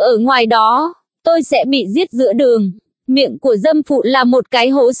sư tử ở ngoài đó, tôi sẽ bị giết giữa đường. Miệng của dâm phụ là một cái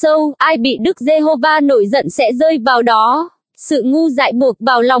hố sâu, ai bị Đức Giê-hô-va nổi giận sẽ rơi vào đó. Sự ngu dại buộc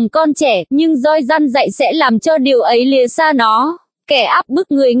vào lòng con trẻ, nhưng roi răn dạy sẽ làm cho điều ấy lìa xa nó. Kẻ áp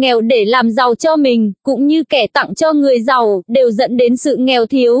bức người nghèo để làm giàu cho mình, cũng như kẻ tặng cho người giàu, đều dẫn đến sự nghèo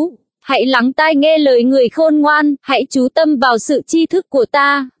thiếu. Hãy lắng tai nghe lời người khôn ngoan, hãy chú tâm vào sự tri thức của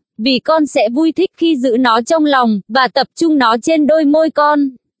ta, vì con sẽ vui thích khi giữ nó trong lòng, và tập trung nó trên đôi môi con.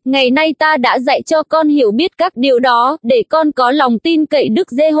 Ngày nay ta đã dạy cho con hiểu biết các điều đó, để con có lòng tin cậy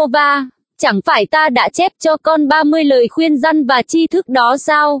Đức Giê-hô-va. Chẳng phải ta đã chép cho con 30 lời khuyên răn và tri thức đó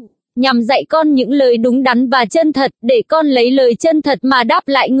sao? Nhằm dạy con những lời đúng đắn và chân thật, để con lấy lời chân thật mà đáp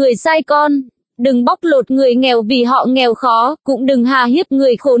lại người sai con. Đừng bóc lột người nghèo vì họ nghèo khó, cũng đừng hà hiếp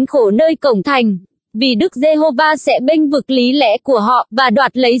người khốn khổ nơi cổng thành. Vì Đức Giê-hô-va sẽ bênh vực lý lẽ của họ, và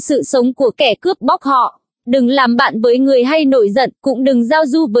đoạt lấy sự sống của kẻ cướp bóc họ. Đừng làm bạn với người hay nổi giận, cũng đừng giao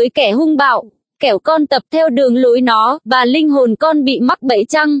du với kẻ hung bạo. Kẻo con tập theo đường lối nó, và linh hồn con bị mắc bẫy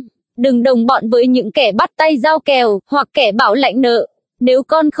chăng. Đừng đồng bọn với những kẻ bắt tay giao kèo, hoặc kẻ bảo lãnh nợ. Nếu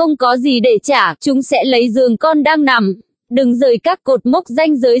con không có gì để trả, chúng sẽ lấy giường con đang nằm. Đừng rời các cột mốc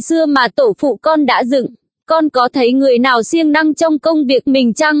ranh giới xưa mà tổ phụ con đã dựng. Con có thấy người nào siêng năng trong công việc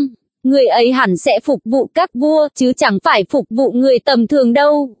mình chăng? Người ấy hẳn sẽ phục vụ các vua, chứ chẳng phải phục vụ người tầm thường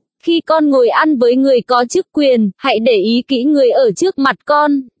đâu. Khi con ngồi ăn với người có chức quyền, hãy để ý kỹ người ở trước mặt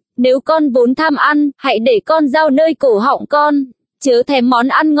con. Nếu con vốn tham ăn, hãy để con dao nơi cổ họng con. Chớ thèm món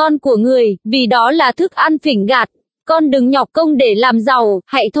ăn ngon của người, vì đó là thức ăn phỉnh gạt. Con đừng nhọc công để làm giàu,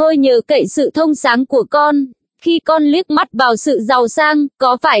 hãy thôi nhờ cậy sự thông sáng của con. Khi con liếc mắt vào sự giàu sang,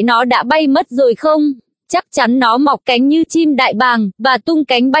 có phải nó đã bay mất rồi không? Chắc chắn nó mọc cánh như chim đại bàng, và tung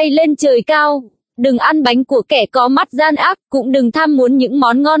cánh bay lên trời cao. Đừng ăn bánh của kẻ có mắt gian ác, cũng đừng tham muốn những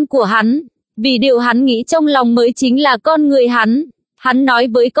món ngon của hắn. Vì điều hắn nghĩ trong lòng mới chính là con người hắn. Hắn nói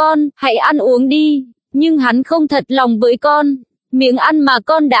với con, hãy ăn uống đi, nhưng hắn không thật lòng với con. Miếng ăn mà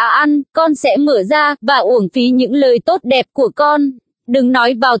con đã ăn, con sẽ mở ra, và uổng phí những lời tốt đẹp của con. Đừng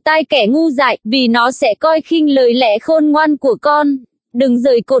nói vào tai kẻ ngu dại, vì nó sẽ coi khinh lời lẽ khôn ngoan của con. Đừng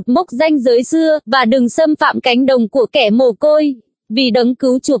rời cột mốc ranh giới xưa, và đừng xâm phạm cánh đồng của kẻ mồ côi. Vì đấng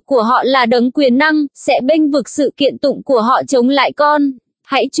cứu chuộc của họ là đấng quyền năng, sẽ bênh vực sự kiện tụng của họ chống lại con.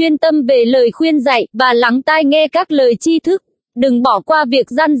 Hãy chuyên tâm về lời khuyên dạy, và lắng tai nghe các lời tri thức. Đừng bỏ qua việc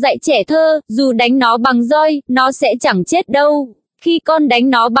răn dạy trẻ thơ, dù đánh nó bằng roi, nó sẽ chẳng chết đâu. Khi con đánh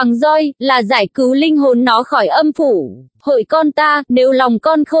nó bằng roi, là giải cứu linh hồn nó khỏi âm phủ. Hỡi con ta, nếu lòng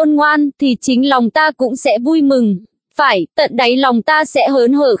con khôn ngoan, thì chính lòng ta cũng sẽ vui mừng. Phải, tận đáy lòng ta sẽ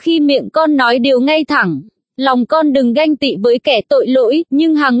hớn hở khi miệng con nói điều ngay thẳng. Lòng con đừng ganh tị với kẻ tội lỗi,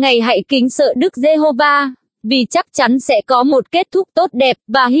 nhưng hàng ngày hãy kính sợ Đức Giê-hô-va. Vì chắc chắn sẽ có một kết thúc tốt đẹp,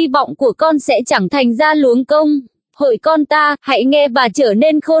 và hy vọng của con sẽ chẳng thành ra luống công. Hỡi con ta, hãy nghe và trở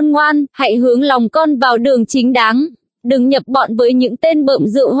nên khôn ngoan, hãy hướng lòng con vào đường chính đáng. Đừng nhập bọn với những tên bợm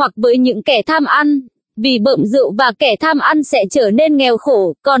rượu hoặc với những kẻ tham ăn. Vì bợm rượu và kẻ tham ăn sẽ trở nên nghèo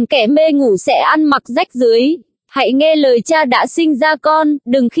khổ, còn kẻ mê ngủ sẽ ăn mặc rách rưới. Hãy nghe lời cha đã sinh ra con,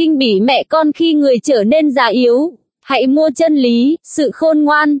 đừng khinh bỉ mẹ con khi người trở nên già yếu. Hãy mua chân lý, sự khôn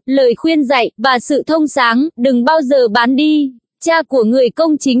ngoan, lời khuyên dạy, và sự thông sáng, đừng bao giờ bán đi. Cha của người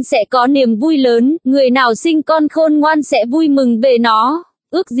công chính sẽ có niềm vui lớn, người nào sinh con khôn ngoan sẽ vui mừng về nó.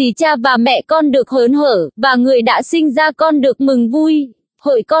 Ước gì cha và mẹ con được hớn hở, và người đã sinh ra con được mừng vui.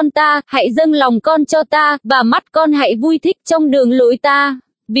 Hỡi con ta, hãy dâng lòng con cho ta, và mắt con hãy vui thích trong đường lối ta.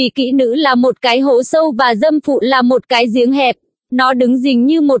 Vì kỹ nữ là một cái hố sâu và dâm phụ là một cái giếng hẹp. Nó đứng rình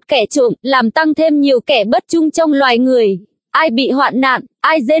như một kẻ trộm, làm tăng thêm nhiều kẻ bất trung trong loài người. Ai bị hoạn nạn,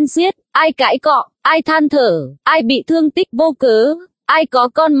 ai rên xiết, ai cãi cọ, ai than thở, ai bị thương tích vô cớ, ai có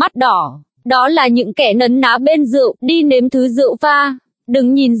con mắt đỏ. Đó là những kẻ nấn ná bên rượu, đi nếm thứ rượu pha.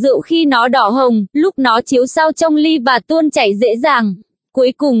 Đừng nhìn rượu khi nó đỏ hồng, lúc nó chiếu sao trong ly và tuôn chảy dễ dàng.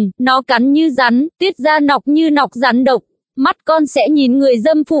 Cuối cùng, nó cắn như rắn, tiết ra nọc như nọc rắn độc. Mắt con sẽ nhìn người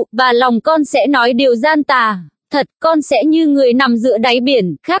dâm phụ, và lòng con sẽ nói điều gian tà. Thật, con sẽ như người nằm giữa đáy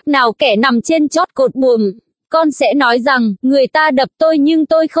biển, khác nào kẻ nằm trên chót cột buồm. Con sẽ nói rằng, người ta đập tôi nhưng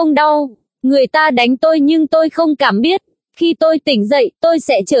tôi không đau. Người ta đánh tôi nhưng tôi không cảm biết. Khi tôi tỉnh dậy, tôi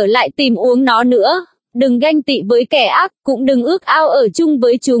sẽ trở lại tìm uống nó nữa. Đừng ganh tị với kẻ ác, cũng đừng ước ao ở chung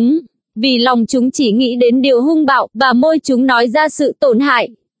với chúng. Vì lòng chúng chỉ nghĩ đến điều hung bạo, và môi chúng nói ra sự tổn hại.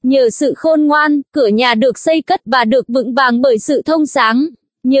 Nhờ sự khôn ngoan, cửa nhà được xây cất và được vững vàng bởi sự thông sáng.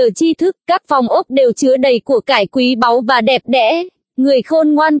 Nhờ tri thức, các phòng ốc đều chứa đầy của cải quý báu và đẹp đẽ. Người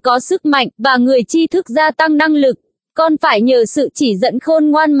khôn ngoan có sức mạnh, và người tri thức gia tăng năng lực. Con phải nhờ sự chỉ dẫn khôn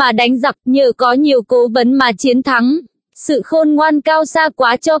ngoan mà đánh giặc, nhờ có nhiều cố vấn mà chiến thắng. Sự khôn ngoan cao xa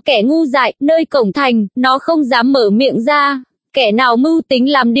quá cho kẻ ngu dại, nơi cổng thành, nó không dám mở miệng ra. Kẻ nào mưu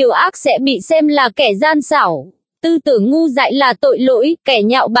tính làm điều ác sẽ bị xem là kẻ gian xảo. Tư tưởng ngu dại là tội lỗi, kẻ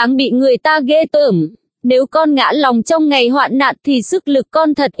nhạo báng bị người ta ghê tởm. Nếu con ngã lòng trong ngày hoạn nạn thì sức lực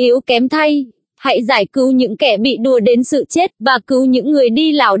con thật yếu kém thay. Hãy giải cứu những kẻ bị đùa đến sự chết và cứu những người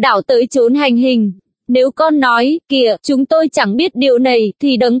đi lảo đảo tới chốn hành hình. Nếu con nói, kìa, chúng tôi chẳng biết điều này,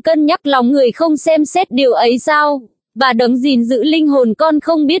 thì đấng cân nhắc lòng người không xem xét điều ấy sao? Và đấng gìn giữ linh hồn con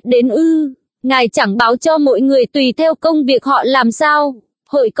không biết đến ư? Ngài chẳng báo cho mỗi người tùy theo công việc họ làm sao?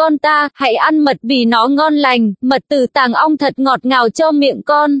 Hỡi con ta, hãy ăn mật vì nó ngon lành, mật từ tàng ong thật ngọt ngào cho miệng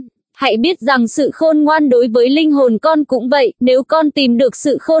con. Hãy biết rằng sự khôn ngoan đối với linh hồn con cũng vậy, nếu con tìm được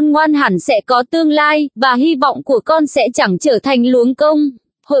sự khôn ngoan hẳn sẽ có tương lai, và hy vọng của con sẽ chẳng trở thành luống công.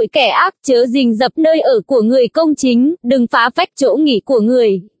 Hỡi kẻ ác, chớ rình rập nơi ở của người công chính, đừng phá phách chỗ nghỉ của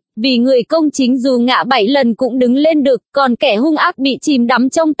người. Vì người công chính dù ngã 7 lần cũng đứng lên được, còn kẻ hung ác bị chìm đắm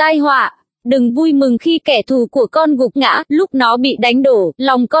trong tai họa. Đừng vui mừng khi kẻ thù của con gục ngã, lúc nó bị đánh đổ,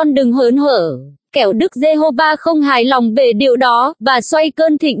 lòng con đừng hớn hở. Kẻo Đức Giê-hô-va không hài lòng về điều đó, và xoay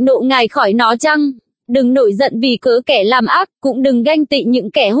cơn thịnh nộ Ngài khỏi nó chăng? Đừng nổi giận vì cớ kẻ làm ác, cũng đừng ganh tị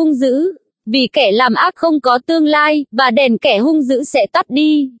những kẻ hung dữ. Vì kẻ làm ác không có tương lai, và đèn kẻ hung dữ sẽ tắt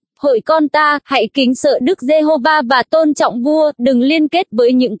đi. Hỡi con ta, hãy kính sợ Đức Giê-hô-va và tôn trọng vua, đừng liên kết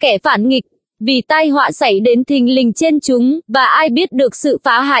với những kẻ phản nghịch. Vì tai họa xảy đến thình lình trên chúng, và ai biết được sự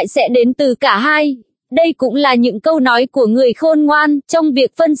phá hại sẽ đến từ cả hai. Đây cũng là những câu nói của người khôn ngoan, trong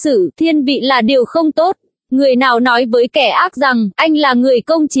việc phân xử thiên vị là điều không tốt. Người nào nói với kẻ ác rằng, anh là người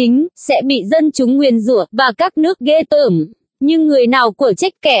công chính, sẽ bị dân chúng nguyền rủa và các nước ghê tởm. Nhưng người nào của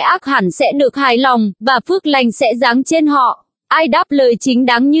trách kẻ ác hẳn sẽ được hài lòng, và phước lành sẽ giáng trên họ. Ai đáp lời chính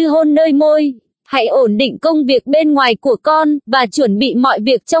đáng như hôn nơi môi. Hãy ổn định công việc bên ngoài của con, và chuẩn bị mọi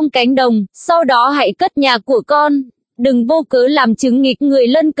việc trong cánh đồng, sau đó hãy cất nhà của con. Đừng vô cớ làm chứng nghịch người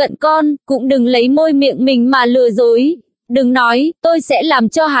lân cận con, cũng đừng lấy môi miệng mình mà lừa dối. Đừng nói, tôi sẽ làm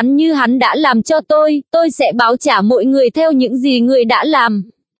cho hắn như hắn đã làm cho tôi sẽ báo trả mọi người theo những gì người đã làm.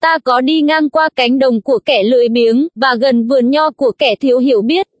 Ta có đi ngang qua cánh đồng của kẻ lười biếng, và gần vườn nho của kẻ thiếu hiểu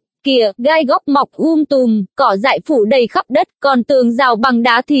biết. Kìa, gai góc mọc tùm, cỏ dại phủ đầy khắp đất, còn tường rào bằng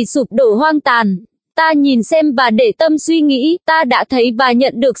đá thì sụp đổ hoang tàn. Ta nhìn xem và để tâm suy nghĩ, ta đã thấy và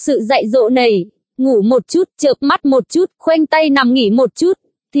nhận được sự dạy dỗ này. Ngủ một chút, chợp mắt một chút, khoanh tay nằm nghỉ một chút,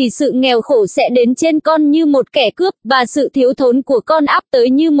 thì sự nghèo khổ sẽ đến trên con như một kẻ cướp, và sự thiếu thốn của con áp tới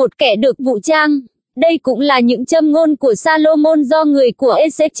như một kẻ được vũ trang. Đây cũng là những châm ngôn của Salomon do người của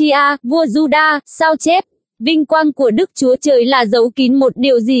Ezechia, vua Juda, sao chép. Vinh quang của Đức Chúa Trời là giấu kín một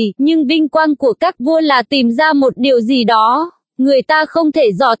điều gì, nhưng vinh quang của các vua là tìm ra một điều gì đó. Người ta không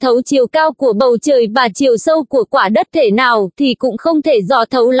thể dò thấu chiều cao của bầu trời và chiều sâu của quả đất thể nào, thì cũng không thể dò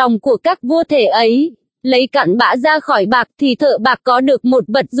thấu lòng của các vua thể ấy. Lấy cặn bã ra khỏi bạc thì thợ bạc có được một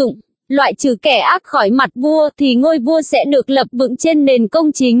vật dụng. Loại trừ kẻ ác khỏi mặt vua thì ngôi vua sẽ được lập vững trên nền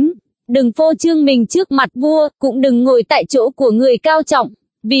công chính. Đừng phô trương mình trước mặt vua, cũng đừng ngồi tại chỗ của người cao trọng.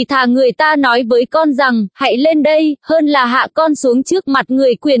 Vì thà người ta nói với con rằng, hãy lên đây, hơn là hạ con xuống trước mặt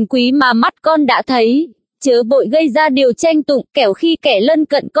người quyền quý mà mắt con đã thấy. Chớ vội gây ra điều tranh tụng, kẻo khi kẻ lân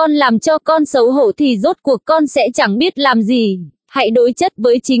cận con làm cho con xấu hổ thì rốt cuộc con sẽ chẳng biết làm gì. Hãy đối chất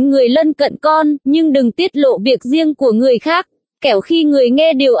với chính người lân cận con, nhưng đừng tiết lộ việc riêng của người khác. Kẻo khi người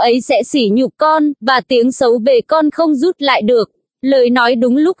nghe điều ấy sẽ sỉ nhục con, và tiếng xấu về con không rút lại được. Lời nói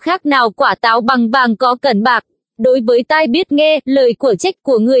đúng lúc khác nào quả táo bằng vàng có cẩn bạc. Đối với tai biết nghe, lời của trách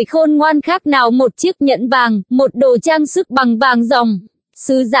của người khôn ngoan khác nào một chiếc nhẫn vàng, một đồ trang sức bằng vàng ròng.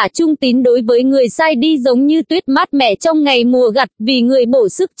 Sứ giả trung tín đối với người sai đi giống như tuyết mát mẻ trong ngày mùa gặt, vì người bổ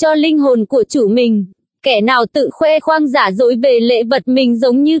sức cho linh hồn của chủ mình. Kẻ nào tự khoe khoang giả dối về lễ vật mình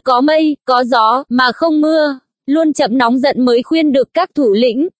giống như có mây, có gió, mà không mưa. Luôn chậm nóng giận mới khuyên được các thủ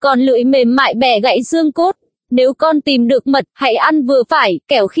lĩnh, còn lưỡi mềm mại bẻ gãy xương cốt. Nếu con tìm được mật, hãy ăn vừa phải,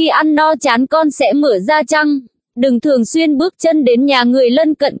 kẻo khi ăn no chán con sẽ mở ra trăng. Đừng thường xuyên bước chân đến nhà người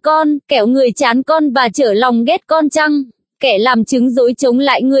lân cận con, kẻo người chán con và trở lòng ghét con chăng. Kẻ làm chứng dối chống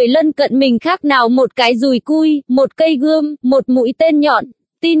lại người lân cận mình khác nào một cái dùi cui, một cây gươm, một mũi tên nhọn.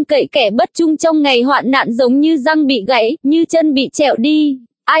 Tin cậy kẻ bất trung trong ngày hoạn nạn giống như răng bị gãy, như chân bị trẹo đi.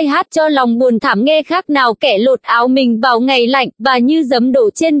 Ai hát cho lòng buồn thảm nghe khác nào kẻ lột áo mình vào ngày lạnh, và như giấm đổ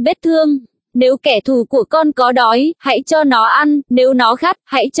trên vết thương. Nếu kẻ thù của con có đói, hãy cho nó ăn, nếu nó khát,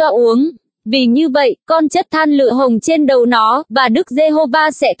 hãy cho uống. Vì như vậy, con chất than lửa hồng trên đầu nó, và Đức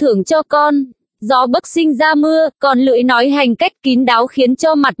Giê-hô-va sẽ thưởng cho con. Gió bấc sinh ra mưa, còn lưỡi nói hành cách kín đáo khiến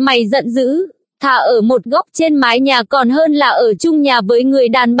cho mặt mày giận dữ. Thà ở một góc trên mái nhà còn hơn là ở chung nhà với người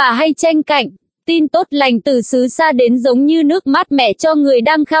đàn bà hay tranh cạnh. Tin tốt lành từ xứ xa đến giống như nước mát mẻ cho người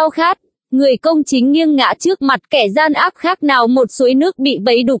đang khao khát. Người công chính nghiêng ngã trước mặt kẻ gian ác khác nào một suối nước bị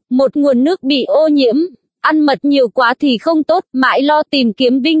vấy đục, một nguồn nước bị ô nhiễm. Ăn mật nhiều quá thì không tốt, mãi lo tìm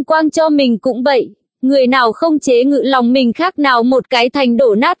kiếm vinh quang cho mình cũng vậy. Người nào không chế ngự lòng mình khác nào một cái thành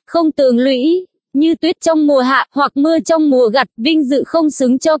đổ nát, không tường lũy. Như tuyết trong mùa hạ hoặc mưa trong mùa gặt, vinh dự không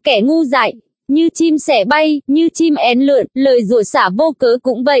xứng cho kẻ ngu dại. Như chim sẻ bay, như chim én lượn, lời rủa xả vô cớ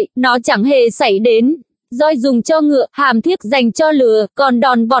cũng vậy, nó chẳng hề xảy đến. Roi dùng cho ngựa, hàm thiếc dành cho lừa, còn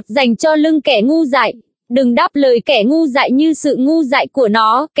đòn vọt dành cho lưng kẻ ngu dại. Đừng đáp lời kẻ ngu dại như sự ngu dại của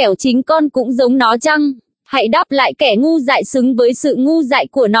nó, kẻo chính con cũng giống nó chăng? Hãy đáp lại kẻ ngu dại xứng với sự ngu dại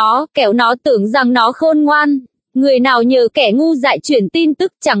của nó, kẻo nó tưởng rằng nó khôn ngoan. Người nào nhờ kẻ ngu dại chuyển tin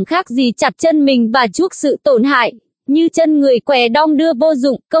tức chẳng khác gì chặt chân mình và chuốc sự tổn hại. Như chân người què đong đưa vô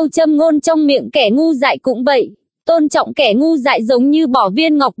dụng, câu châm ngôn trong miệng kẻ ngu dại cũng vậy. Tôn trọng kẻ ngu dại giống như bỏ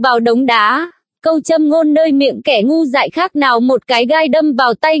viên ngọc vào đống đá. Câu châm ngôn nơi miệng kẻ ngu dại khác nào một cái gai đâm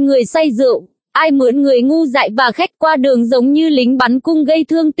vào tay người say rượu. Ai mướn người ngu dại và khách qua đường giống như lính bắn cung gây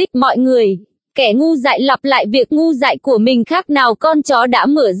thương tích mọi người. Kẻ ngu dại lặp lại việc ngu dại của mình khác nào con chó đã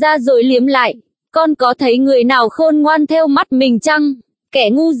mở ra rồi liếm lại. Con có thấy người nào khôn ngoan theo mắt mình chăng? Kẻ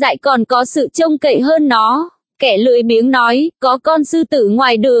ngu dại còn có sự trông cậy hơn nó. Kẻ lười biếng nói, có con sư tử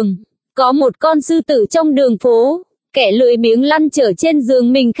ngoài đường. Có một con sư tử trong đường phố. Kẻ lười biếng lăn trở trên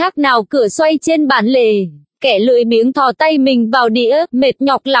giường mình khác nào cửa xoay trên bản lề. Kẻ lười biếng thò tay mình vào đĩa, mệt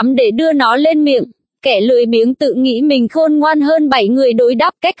nhọc lắm để đưa nó lên miệng. Kẻ lười biếng tự nghĩ mình khôn ngoan hơn 7 người đối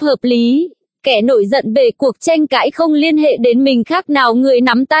đáp cách hợp lý. Kẻ nổi giận về cuộc tranh cãi không liên hệ đến mình khác nào người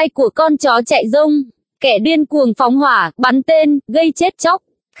nắm tai của con chó chạy rông. Kẻ điên cuồng phóng hỏa, bắn tên, gây chết chóc.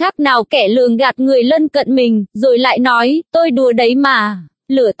 Khác nào kẻ lường gạt người lân cận mình, rồi lại nói, tôi đùa đấy mà.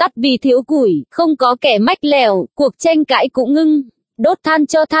 Lửa tắt vì thiếu củi, không có kẻ mách lèo, cuộc tranh cãi cũng ngưng. Đốt than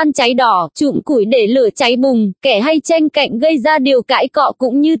cho than cháy đỏ, trụm củi để lửa cháy bùng, kẻ hay tranh cạnh gây ra điều cãi cọ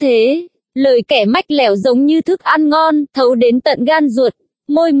cũng như thế. Lời kẻ mách lèo giống như thức ăn ngon, thấu đến tận gan ruột.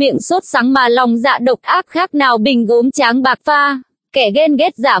 Môi miệng sốt sắng mà lòng dạ độc ác khác nào bình gốm tráng bạc pha. Kẻ ghen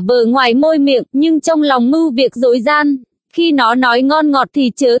ghét giả vờ ngoài môi miệng, nhưng trong lòng mưu việc dối gian. Khi nó nói ngon ngọt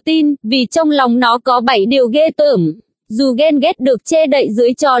thì chớ tin, vì trong lòng nó có 7 điều ghê tởm. Dù ghen ghét được che đậy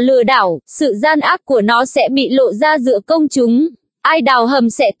dưới trò lừa đảo, sự gian ác của nó sẽ bị lộ ra giữa công chúng. Ai đào hầm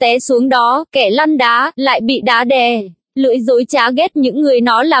sẽ té xuống đó, kẻ lăn đá, lại bị đá đè. Lưỡi dối trá ghét những người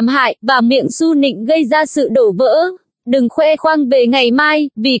nó làm hại, và miệng su nịnh gây ra sự đổ vỡ. Đừng khoe khoang về ngày mai,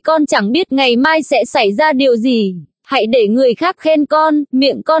 vì con chẳng biết ngày mai sẽ xảy ra điều gì. Hãy để người khác khen con,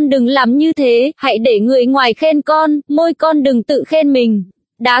 miệng con đừng làm như thế. Hãy để người ngoài khen con, môi con đừng tự khen mình.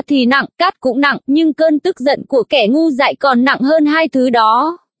 Đá thì nặng, cát cũng nặng, nhưng cơn tức giận của kẻ ngu dại còn nặng hơn hai thứ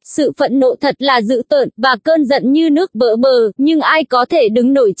đó. Sự phẫn nộ thật là dữ tợn, và cơn giận như nước vỡ bờ, nhưng ai có thể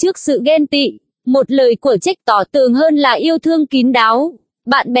đứng nổi trước sự ghen tị. Một lời của trách tỏ tường hơn là yêu thương kín đáo.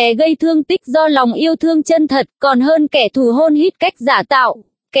 Bạn bè gây thương tích do lòng yêu thương chân thật, còn hơn kẻ thù hôn hít cách giả tạo.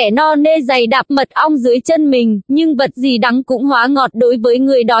 Kẻ no nê giày đạp mật ong dưới chân mình, nhưng vật gì đắng cũng hóa ngọt đối với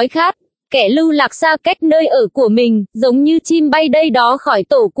người đói khát. Kẻ lưu lạc xa cách nơi ở của mình, giống như chim bay đây đó khỏi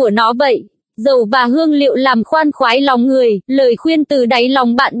tổ của nó vậy. Dầu và hương liệu làm khoan khoái lòng người, lời khuyên từ đáy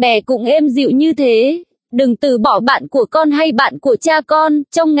lòng bạn bè cũng êm dịu như thế. Đừng từ bỏ bạn của con hay bạn của cha con,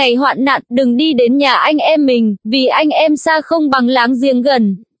 trong ngày hoạn nạn đừng đi đến nhà anh em mình, vì anh em xa không bằng láng giềng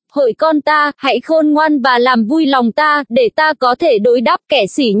gần. Hỡi con ta, hãy khôn ngoan và làm vui lòng ta, để ta có thể đối đáp kẻ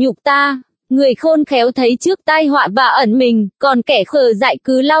sỉ nhục ta. Người khôn khéo thấy trước tai họa và ẩn mình, còn kẻ khờ dại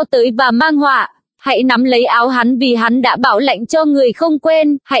cứ lao tới và mang họa. Hãy nắm lấy áo hắn vì hắn đã bảo lãnh cho người không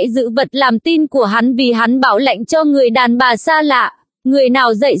quen, hãy giữ vật làm tin của hắn vì hắn bảo lãnh cho người đàn bà xa lạ. Người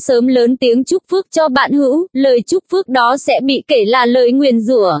nào dậy sớm lớn tiếng chúc phước cho bạn hữu, lời chúc phước đó sẽ bị kể là lời nguyền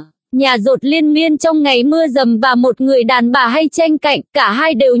rủa. Nhà dột liên miên trong ngày mưa dầm và một người đàn bà hay tranh cạnh, cả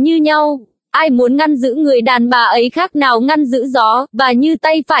hai đều như nhau. Ai muốn ngăn giữ người đàn bà ấy khác nào ngăn giữ gió, và như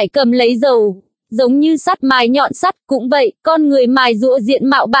tay phải cầm lấy dầu. Giống như sắt mài nhọn sắt, cũng vậy, con người mài giũa diện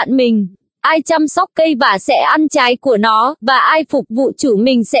mạo bạn mình. Ai chăm sóc cây vả sẽ ăn trái của nó, và ai phục vụ chủ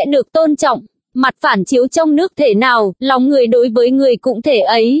mình sẽ được tôn trọng. Mặt phản chiếu trong nước thể nào, lòng người đối với người cũng thể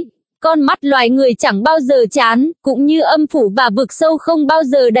ấy. Con mắt loài người chẳng bao giờ chán, cũng như âm phủ và vực sâu không bao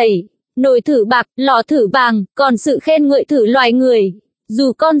giờ đầy. Nồi thử bạc, lò thử vàng, còn sự khen ngợi thử loài người.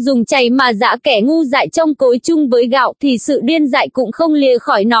 Dù con dùng chày mà dã kẻ ngu dại trong cối chung với gạo thì sự điên dại cũng không lìa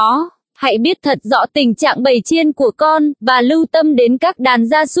khỏi nó. Hãy biết thật rõ tình trạng bầy chiên của con, và lưu tâm đến các đàn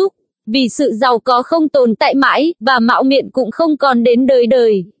gia súc. Vì sự giàu có không tồn tại mãi, và mạo miệng cũng không còn đến đời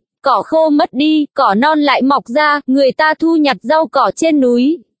đời. Cỏ khô mất đi, cỏ non lại mọc ra, người ta thu nhặt rau cỏ trên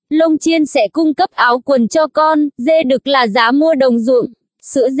núi. Lông chiên sẽ cung cấp áo quần cho con, dê đực là giá mua đồng ruộng.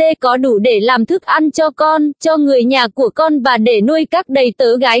 Sữa dê có đủ để làm thức ăn cho con, cho người nhà của con và để nuôi các đầy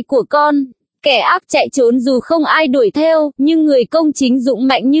tớ gái của con. Kẻ ác chạy trốn dù không ai đuổi theo, nhưng người công chính dũng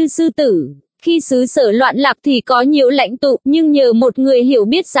mạnh như sư tử. Khi xứ sở loạn lạc thì có nhiều lãnh tụ, nhưng nhờ một người hiểu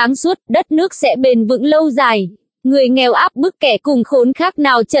biết sáng suốt, đất nước sẽ bền vững lâu dài. Người nghèo áp bức kẻ cùng khốn khác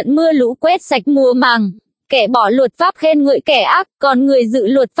nào trận mưa lũ quét sạch mùa màng. Kẻ bỏ luật pháp khen ngợi kẻ ác, còn người giữ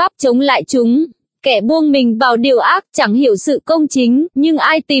luật pháp chống lại chúng. Kẻ buông mình vào điều ác chẳng hiểu sự công chính, nhưng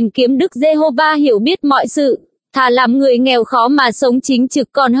ai tìm kiếm Đức Giê-hô-va hiểu biết mọi sự. Thà làm người nghèo khó mà sống chính trực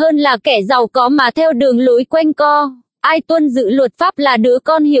còn hơn là kẻ giàu có mà theo đường lối quanh co. Ai tuân giữ luật pháp là đứa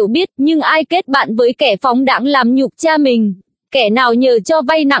con hiểu biết, nhưng ai kết bạn với kẻ phóng đãng làm nhục cha mình. Kẻ nào nhờ cho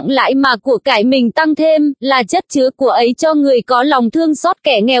vay nặng lãi mà của cải mình tăng thêm, là chất chứa của ấy cho người có lòng thương xót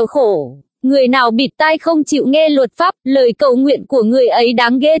kẻ nghèo khổ. Người nào bịt tai không chịu nghe luật pháp, lời cầu nguyện của người ấy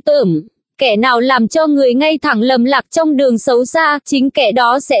đáng ghê tởm. Kẻ nào làm cho người ngay thẳng lầm lạc trong đường xấu xa, chính kẻ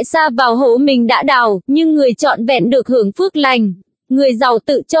đó sẽ sa vào hố mình đã đào, nhưng người trọn vẹn được hưởng phước lành. Người giàu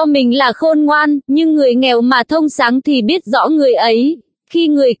tự cho mình là khôn ngoan, nhưng người nghèo mà thông sáng thì biết rõ người ấy. Khi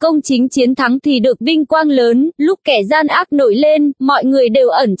người công chính chiến thắng thì được vinh quang lớn, lúc kẻ gian ác nổi lên, mọi người đều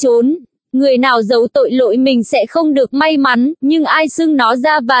ẩn trốn. Người nào giấu tội lỗi mình sẽ không được may mắn, nhưng ai xưng nó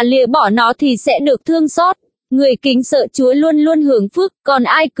ra và lìa bỏ nó thì sẽ được thương xót. Người kính sợ Chúa luôn luôn hưởng phước, còn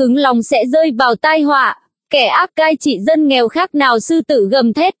ai cứng lòng sẽ rơi vào tai họa. Kẻ ác cai trị dân nghèo khác nào sư tử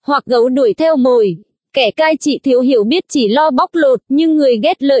gầm thét, hoặc gấu đuổi theo mồi. Kẻ cai trị thiếu hiểu biết chỉ lo bóc lột, nhưng người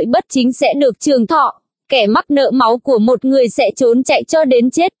ghét lợi bất chính sẽ được trường thọ. Kẻ mắc nợ máu của một người sẽ trốn chạy cho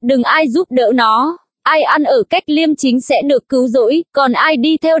đến chết, đừng ai giúp đỡ nó. Ai ăn ở cách liêm chính sẽ được cứu rỗi, còn ai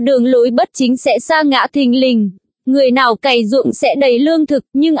đi theo đường lối bất chính sẽ sa ngã thình lình. Người nào cày ruộng sẽ đầy lương thực,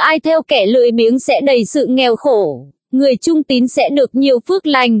 nhưng ai theo kẻ lười biếng sẽ đầy sự nghèo khổ. Người trung tín sẽ được nhiều phước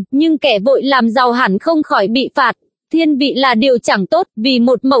lành, nhưng kẻ vội làm giàu hẳn không khỏi bị phạt. Thiên vị là điều chẳng tốt, vì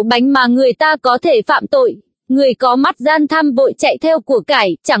một mẩu bánh mà người ta có thể phạm tội. Người có mắt gian tham vội chạy theo của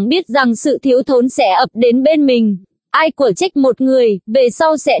cải, chẳng biết rằng sự thiếu thốn sẽ ập đến bên mình. Ai của trách một người, về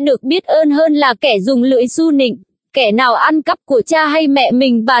sau sẽ được biết ơn hơn là kẻ dùng lưỡi su nịnh. Kẻ nào ăn cắp của cha hay mẹ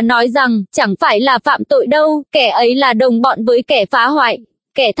mình và nói rằng, chẳng phải là phạm tội đâu, kẻ ấy là đồng bọn với kẻ phá hoại.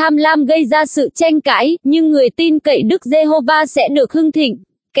 Kẻ tham lam gây ra sự tranh cãi, nhưng người tin cậy Đức Giê-hô-va sẽ được hưng thịnh.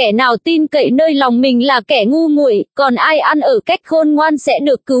 Kẻ nào tin cậy nơi lòng mình là kẻ ngu muội, còn ai ăn ở cách khôn ngoan sẽ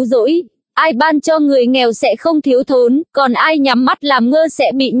được cứu rỗi. Ai ban cho người nghèo sẽ không thiếu thốn, còn ai nhắm mắt làm ngơ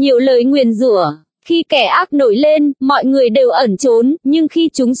sẽ bị nhiều lời nguyền rủa. Khi kẻ ác nổi lên, mọi người đều ẩn trốn, nhưng khi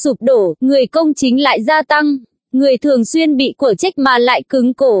chúng sụp đổ, người công chính lại gia tăng. Người thường xuyên bị của trách mà lại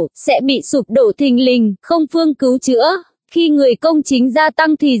cứng cổ, sẽ bị sụp đổ thình lình, không phương cứu chữa. Khi người công chính gia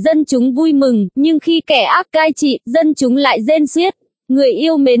tăng thì dân chúng vui mừng, nhưng khi kẻ ác cai trị, dân chúng lại rên xiết. Người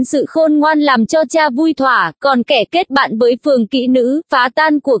yêu mến sự khôn ngoan làm cho cha vui thỏa, còn kẻ kết bạn với phường kỹ nữ, phá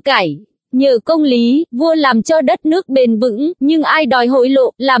tan của cải. Nhờ công lý, vua làm cho đất nước bền vững, nhưng ai đòi hối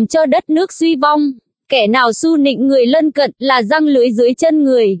lộ, làm cho đất nước suy vong. Kẻ nào su nịnh người lân cận, là giăng lưới dưới chân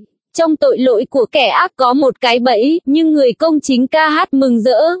người. Trong tội lỗi của kẻ ác có một cái bẫy, nhưng người công chính ca hát mừng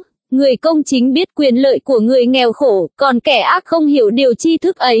rỡ. Người công chính biết quyền lợi của người nghèo khổ, còn kẻ ác không hiểu điều tri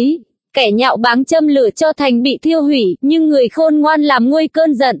thức ấy. Kẻ nhạo báng châm lửa cho thành bị thiêu hủy, nhưng người khôn ngoan làm nguôi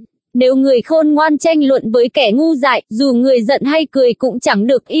cơn giận. Nếu người khôn ngoan tranh luận với kẻ ngu dại, dù người giận hay cười cũng chẳng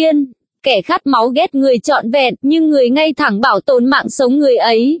được yên. Kẻ khát máu ghét người trọn vẹn, nhưng người ngay thẳng bảo tồn mạng sống người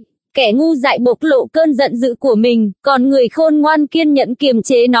ấy. Kẻ ngu dại bộc lộ cơn giận dữ của mình, còn người khôn ngoan kiên nhẫn kiềm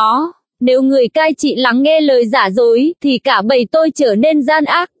chế nó. Nếu người cai trị lắng nghe lời giả dối, thì cả bầy tôi trở nên gian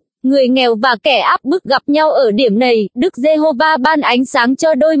ác. Người nghèo và kẻ áp bức gặp nhau ở điểm này, Đức Giê-hô-va ban ánh sáng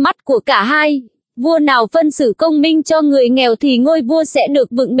cho đôi mắt của cả hai. Vua nào phân xử công minh cho người nghèo thì ngôi vua sẽ được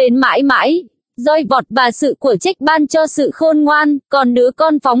vững bền mãi mãi. Roi vọt và sự của trách ban cho sự khôn ngoan, còn đứa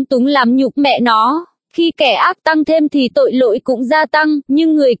con phóng túng làm nhục mẹ nó. Khi kẻ ác tăng thêm thì tội lỗi cũng gia tăng,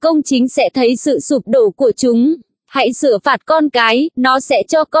 nhưng người công chính sẽ thấy sự sụp đổ của chúng. Hãy sửa phạt con cái, nó sẽ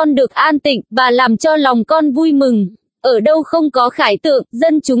cho con được an tịnh, và làm cho lòng con vui mừng. Ở đâu không có khải tượng,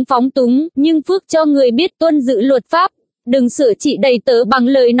 dân chúng phóng túng, nhưng phước cho người biết tuân giữ luật pháp. Đừng sửa trị đầy tớ bằng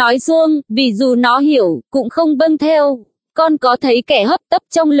lời nói suông, vì dù nó hiểu, cũng không vâng theo. Con có thấy kẻ hấp tấp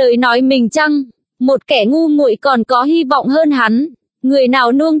trong lời nói mình chăng? Một kẻ ngu muội còn có hy vọng hơn hắn. Người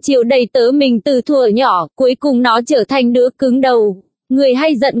nào nuông chiều đầy tớ mình từ thuở nhỏ, cuối cùng nó trở thành đứa cứng đầu. Người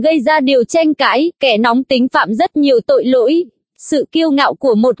hay giận gây ra điều tranh cãi, kẻ nóng tính phạm rất nhiều tội lỗi. Sự kiêu ngạo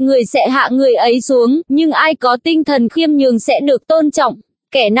của một người sẽ hạ người ấy xuống, nhưng ai có tinh thần khiêm nhường sẽ được tôn trọng.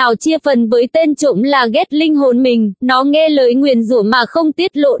 Kẻ nào chia phần với tên trộm là ghét linh hồn mình, nó nghe lời nguyền rủa mà không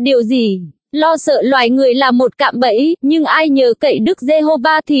tiết lộ điều gì. Lo sợ loài người là một cạm bẫy, nhưng ai nhờ cậy Đức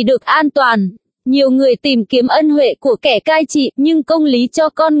Giê-hô-va thì được an toàn. Nhiều người tìm kiếm ân huệ của kẻ cai trị, nhưng công lý cho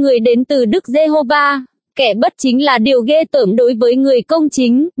con người đến từ Đức Giê-hô-va. Kẻ bất chính là điều ghê tởm đối với người công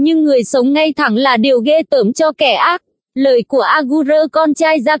chính, nhưng người sống ngay thẳng là điều ghê tởm cho kẻ ác. Lời của Agur con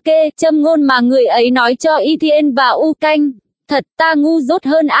trai Gia-kê, châm ngôn mà người ấy nói cho Ithien và U-canh. Thật, ta ngu dốt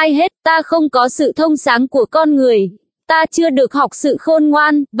hơn ai hết, ta không có sự thông sáng của con người. Ta chưa được học sự khôn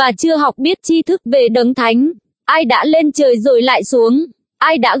ngoan, và chưa học biết tri thức về đấng thánh. Ai đã lên trời rồi lại xuống?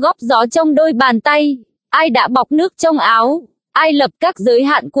 Ai đã góp gió trong đôi bàn tay? Ai đã bọc nước trong áo? Ai lập các giới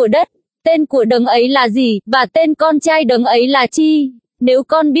hạn của đất? Tên của đấng ấy là gì, và tên con trai đấng ấy là chi? Nếu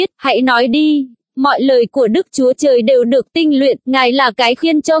con biết, hãy nói đi. Mọi lời của Đức Chúa Trời đều được tinh luyện, Ngài là cái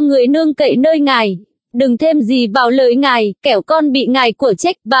khiên cho người nương cậy nơi Ngài. Đừng thêm gì vào lời Ngài, kẻo con bị Ngài của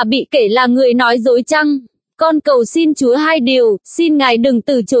trách và bị kể là người nói dối chăng. Con cầu xin Chúa hai điều, xin Ngài đừng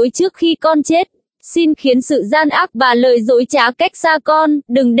từ chối trước khi con chết. Xin khiến sự gian ác và lời dối trá cách xa con,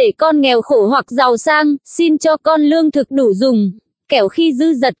 đừng để con nghèo khổ hoặc giàu sang, xin cho con lương thực đủ dùng. Kẻo khi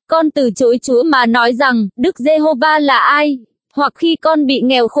dư dật, con từ chối Chúa mà nói rằng, Đức Giê-hô-va là ai? Hoặc khi con bị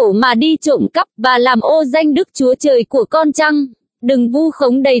nghèo khổ mà đi trộm cắp và làm ô danh Đức Chúa Trời của con chăng? Đừng vu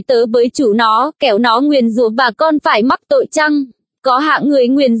khống đầy tớ với chủ nó, kẻo nó nguyền rủa và con phải mắc tội chăng? Có hạng người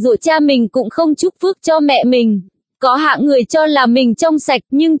nguyền rủa cha mình cũng không chúc phước cho mẹ mình. Có hạng người cho là mình trong sạch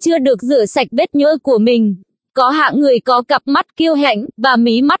nhưng chưa được rửa sạch vết nhơ của mình. Có hạng người có cặp mắt kiêu hãnh và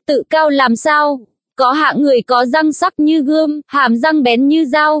mí mắt tự cao làm sao. Có hạng người có răng sắc như gươm, hàm răng bén như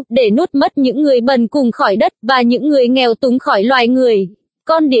dao, để nuốt mất những người bần cùng khỏi đất và những người nghèo túng khỏi loài người.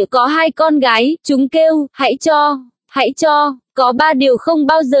 Con đỉa có 2 con gái, chúng kêu, hãy cho, hãy cho. Có 3 điều không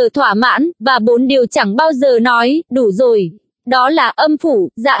bao giờ thỏa mãn, và 4 điều chẳng bao giờ nói, đủ rồi. Đó là âm phủ,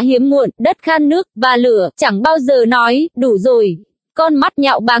 dạ hiếm muộn, đất khan nước, và lửa, chẳng bao giờ nói, đủ rồi. Con mắt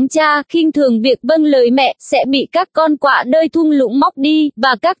nhạo báng cha, khinh thường việc vâng lời mẹ, sẽ bị các con quạ đơi thung lũng móc đi,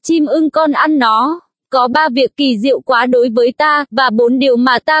 và các chim ưng con ăn nó. Có 3 việc kỳ diệu quá đối với ta, và 4 điều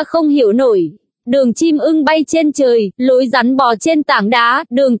mà ta không hiểu nổi. Đường chim ưng bay trên trời, lối rắn bò trên tảng đá,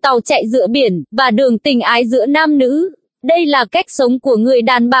 đường tàu chạy giữa biển, và đường tình ái giữa nam nữ. Đây là cách sống của người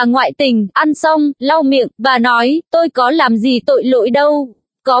đàn bà ngoại tình, ăn xong, lau miệng, và nói, tôi có làm gì tội lỗi đâu.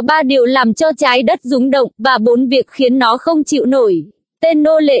 Có 3 điều làm cho trái đất rung động, và 4 việc khiến nó không chịu nổi. Tên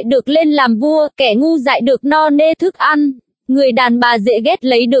nô lệ được lên làm vua, kẻ ngu dại được no nê thức ăn. Người đàn bà dễ ghét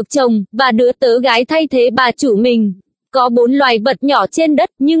lấy được chồng, và đứa tớ gái thay thế bà chủ mình. Có 4 loài vật nhỏ trên đất,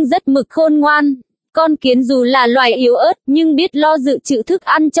 nhưng rất mực khôn ngoan. Con kiến dù là loài yếu ớt, nhưng biết lo dự trữ thức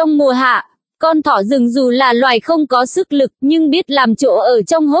ăn trong mùa hạ. Con thỏ rừng dù là loài không có sức lực, nhưng biết làm chỗ ở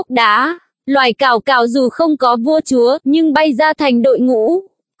trong hốc đá. Loài cào cào dù không có vua chúa, nhưng bay ra thành đội ngũ.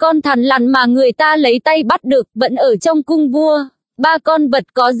 Con thằn lằn mà người ta lấy tay bắt được, vẫn ở trong cung vua. 3 con vật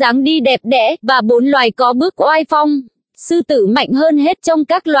có dáng đi đẹp đẽ, và 4 loài có bước oai phong. Sư tử mạnh hơn hết trong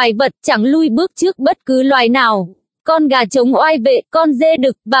các loài vật, chẳng lui bước trước bất cứ loài nào. Con gà trống oai vệ, con dê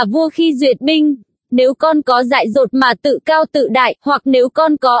đực, và vua khi duyệt binh. Nếu con có dại dột mà tự cao tự đại, hoặc nếu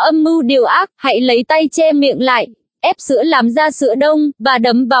con có âm mưu điều ác, hãy lấy tay che miệng lại, ép sữa làm ra sữa đông, và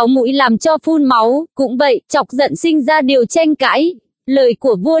đấm vào mũi làm cho phun máu. Cũng vậy, chọc giận sinh ra điều tranh cãi. Lời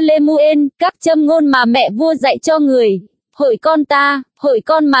của vua Lê-mu-ên, các châm ngôn mà mẹ vua dạy cho người. Hỡi con ta, hỡi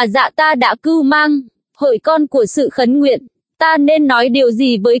con mà dạ ta đã cưu mang, hỡi con của sự khấn nguyện, ta nên nói điều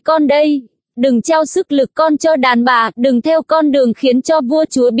gì với con đây? Đừng trao sức lực con cho đàn bà, đừng theo con đường khiến cho vua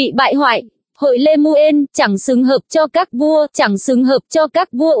chúa bị bại hoại. Hỡi Lê-mu-ên, chẳng xứng hợp cho các vua, chẳng xứng hợp cho các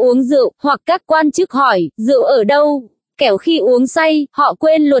vua uống rượu, hoặc các quan chức hỏi, rượu ở đâu? Kẻo khi uống say, họ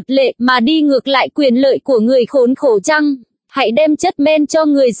quên luật lệ mà đi ngược lại quyền lợi của người khốn khổ chăng? Hãy đem chất men cho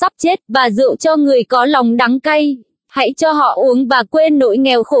người sắp chết, và rượu cho người có lòng đắng cay. Hãy cho họ uống và quên nỗi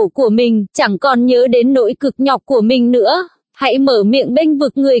nghèo khổ của mình, chẳng còn nhớ đến nỗi cực nhọc của mình nữa. Hãy mở miệng bênh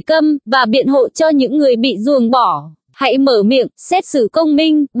vực người câm, và biện hộ cho những người bị ruồng bỏ. Hãy mở miệng, xét xử công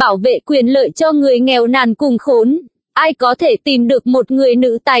minh, bảo vệ quyền lợi cho người nghèo nàn cùng khốn. Ai có thể tìm được một người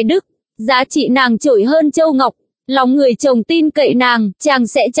nữ tài đức, giá trị nàng trội hơn châu ngọc. Lòng người chồng tin cậy nàng, chàng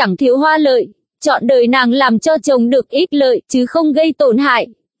sẽ chẳng thiếu hoa lợi. Chọn đời nàng làm cho chồng được ích lợi, chứ không gây tổn hại.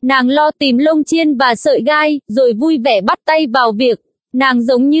 Nàng lo tìm lông chiên và sợi gai, rồi vui vẻ bắt tay vào việc. Nàng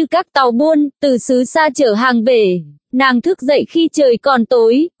giống như các tàu buôn, từ xứ xa chở hàng về. Nàng thức dậy khi trời còn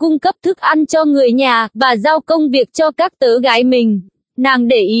tối, cung cấp thức ăn cho người nhà, và giao công việc cho các tớ gái mình. Nàng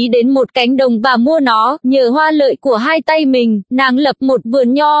để ý đến một cánh đồng và mua nó, nhờ hoa lợi của 2 tay mình, nàng lập một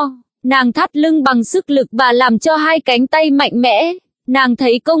vườn nho. Nàng thắt lưng bằng sức lực và làm cho 2 cánh tay mạnh mẽ. Nàng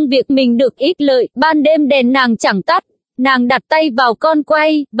thấy công việc mình được ích lợi, ban đêm đèn nàng chẳng tắt. Nàng đặt tay vào con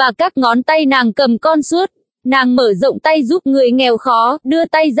quay, và các ngón tay nàng cầm con suốt. Nàng mở rộng tay giúp người nghèo khó, đưa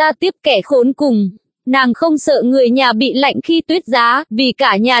tay ra tiếp kẻ khốn cùng. Nàng không sợ người nhà bị lạnh khi tuyết giá, vì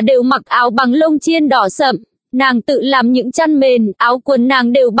cả nhà đều mặc áo bằng lông chiên đỏ sậm. Nàng tự làm những chăn mền, áo quần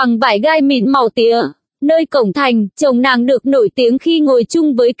nàng đều bằng vải gai mịn màu tía. Nơi cổng thành, chồng nàng được nổi tiếng khi ngồi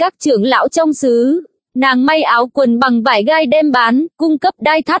chung với các trưởng lão trong xứ. Nàng may áo quần bằng vải gai đem bán, cung cấp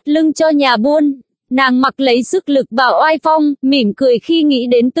đai thắt lưng cho nhà buôn. Nàng mặc lấy sức lực và oai phong, mỉm cười khi nghĩ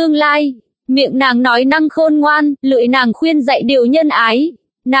đến tương lai. Miệng nàng nói năng khôn ngoan, lưỡi nàng khuyên dạy điều nhân ái.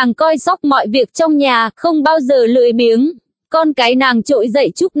 Nàng coi sóc mọi việc trong nhà, không bao giờ lười biếng. Con cái nàng trỗi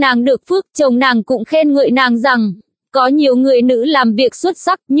dậy chúc nàng được phước, chồng nàng cũng khen ngợi nàng rằng, có nhiều người nữ làm việc xuất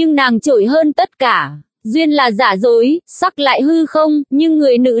sắc, nhưng nàng trội hơn tất cả. Duyên là giả dối, sắc lại hư không, nhưng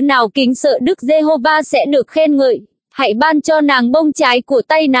người nữ nào kính sợ Đức Giê-hô-va sẽ được khen ngợi. Hãy ban cho nàng bông trái của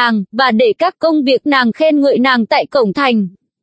tay nàng, và để các công việc nàng khen ngợi nàng tại cổng thành.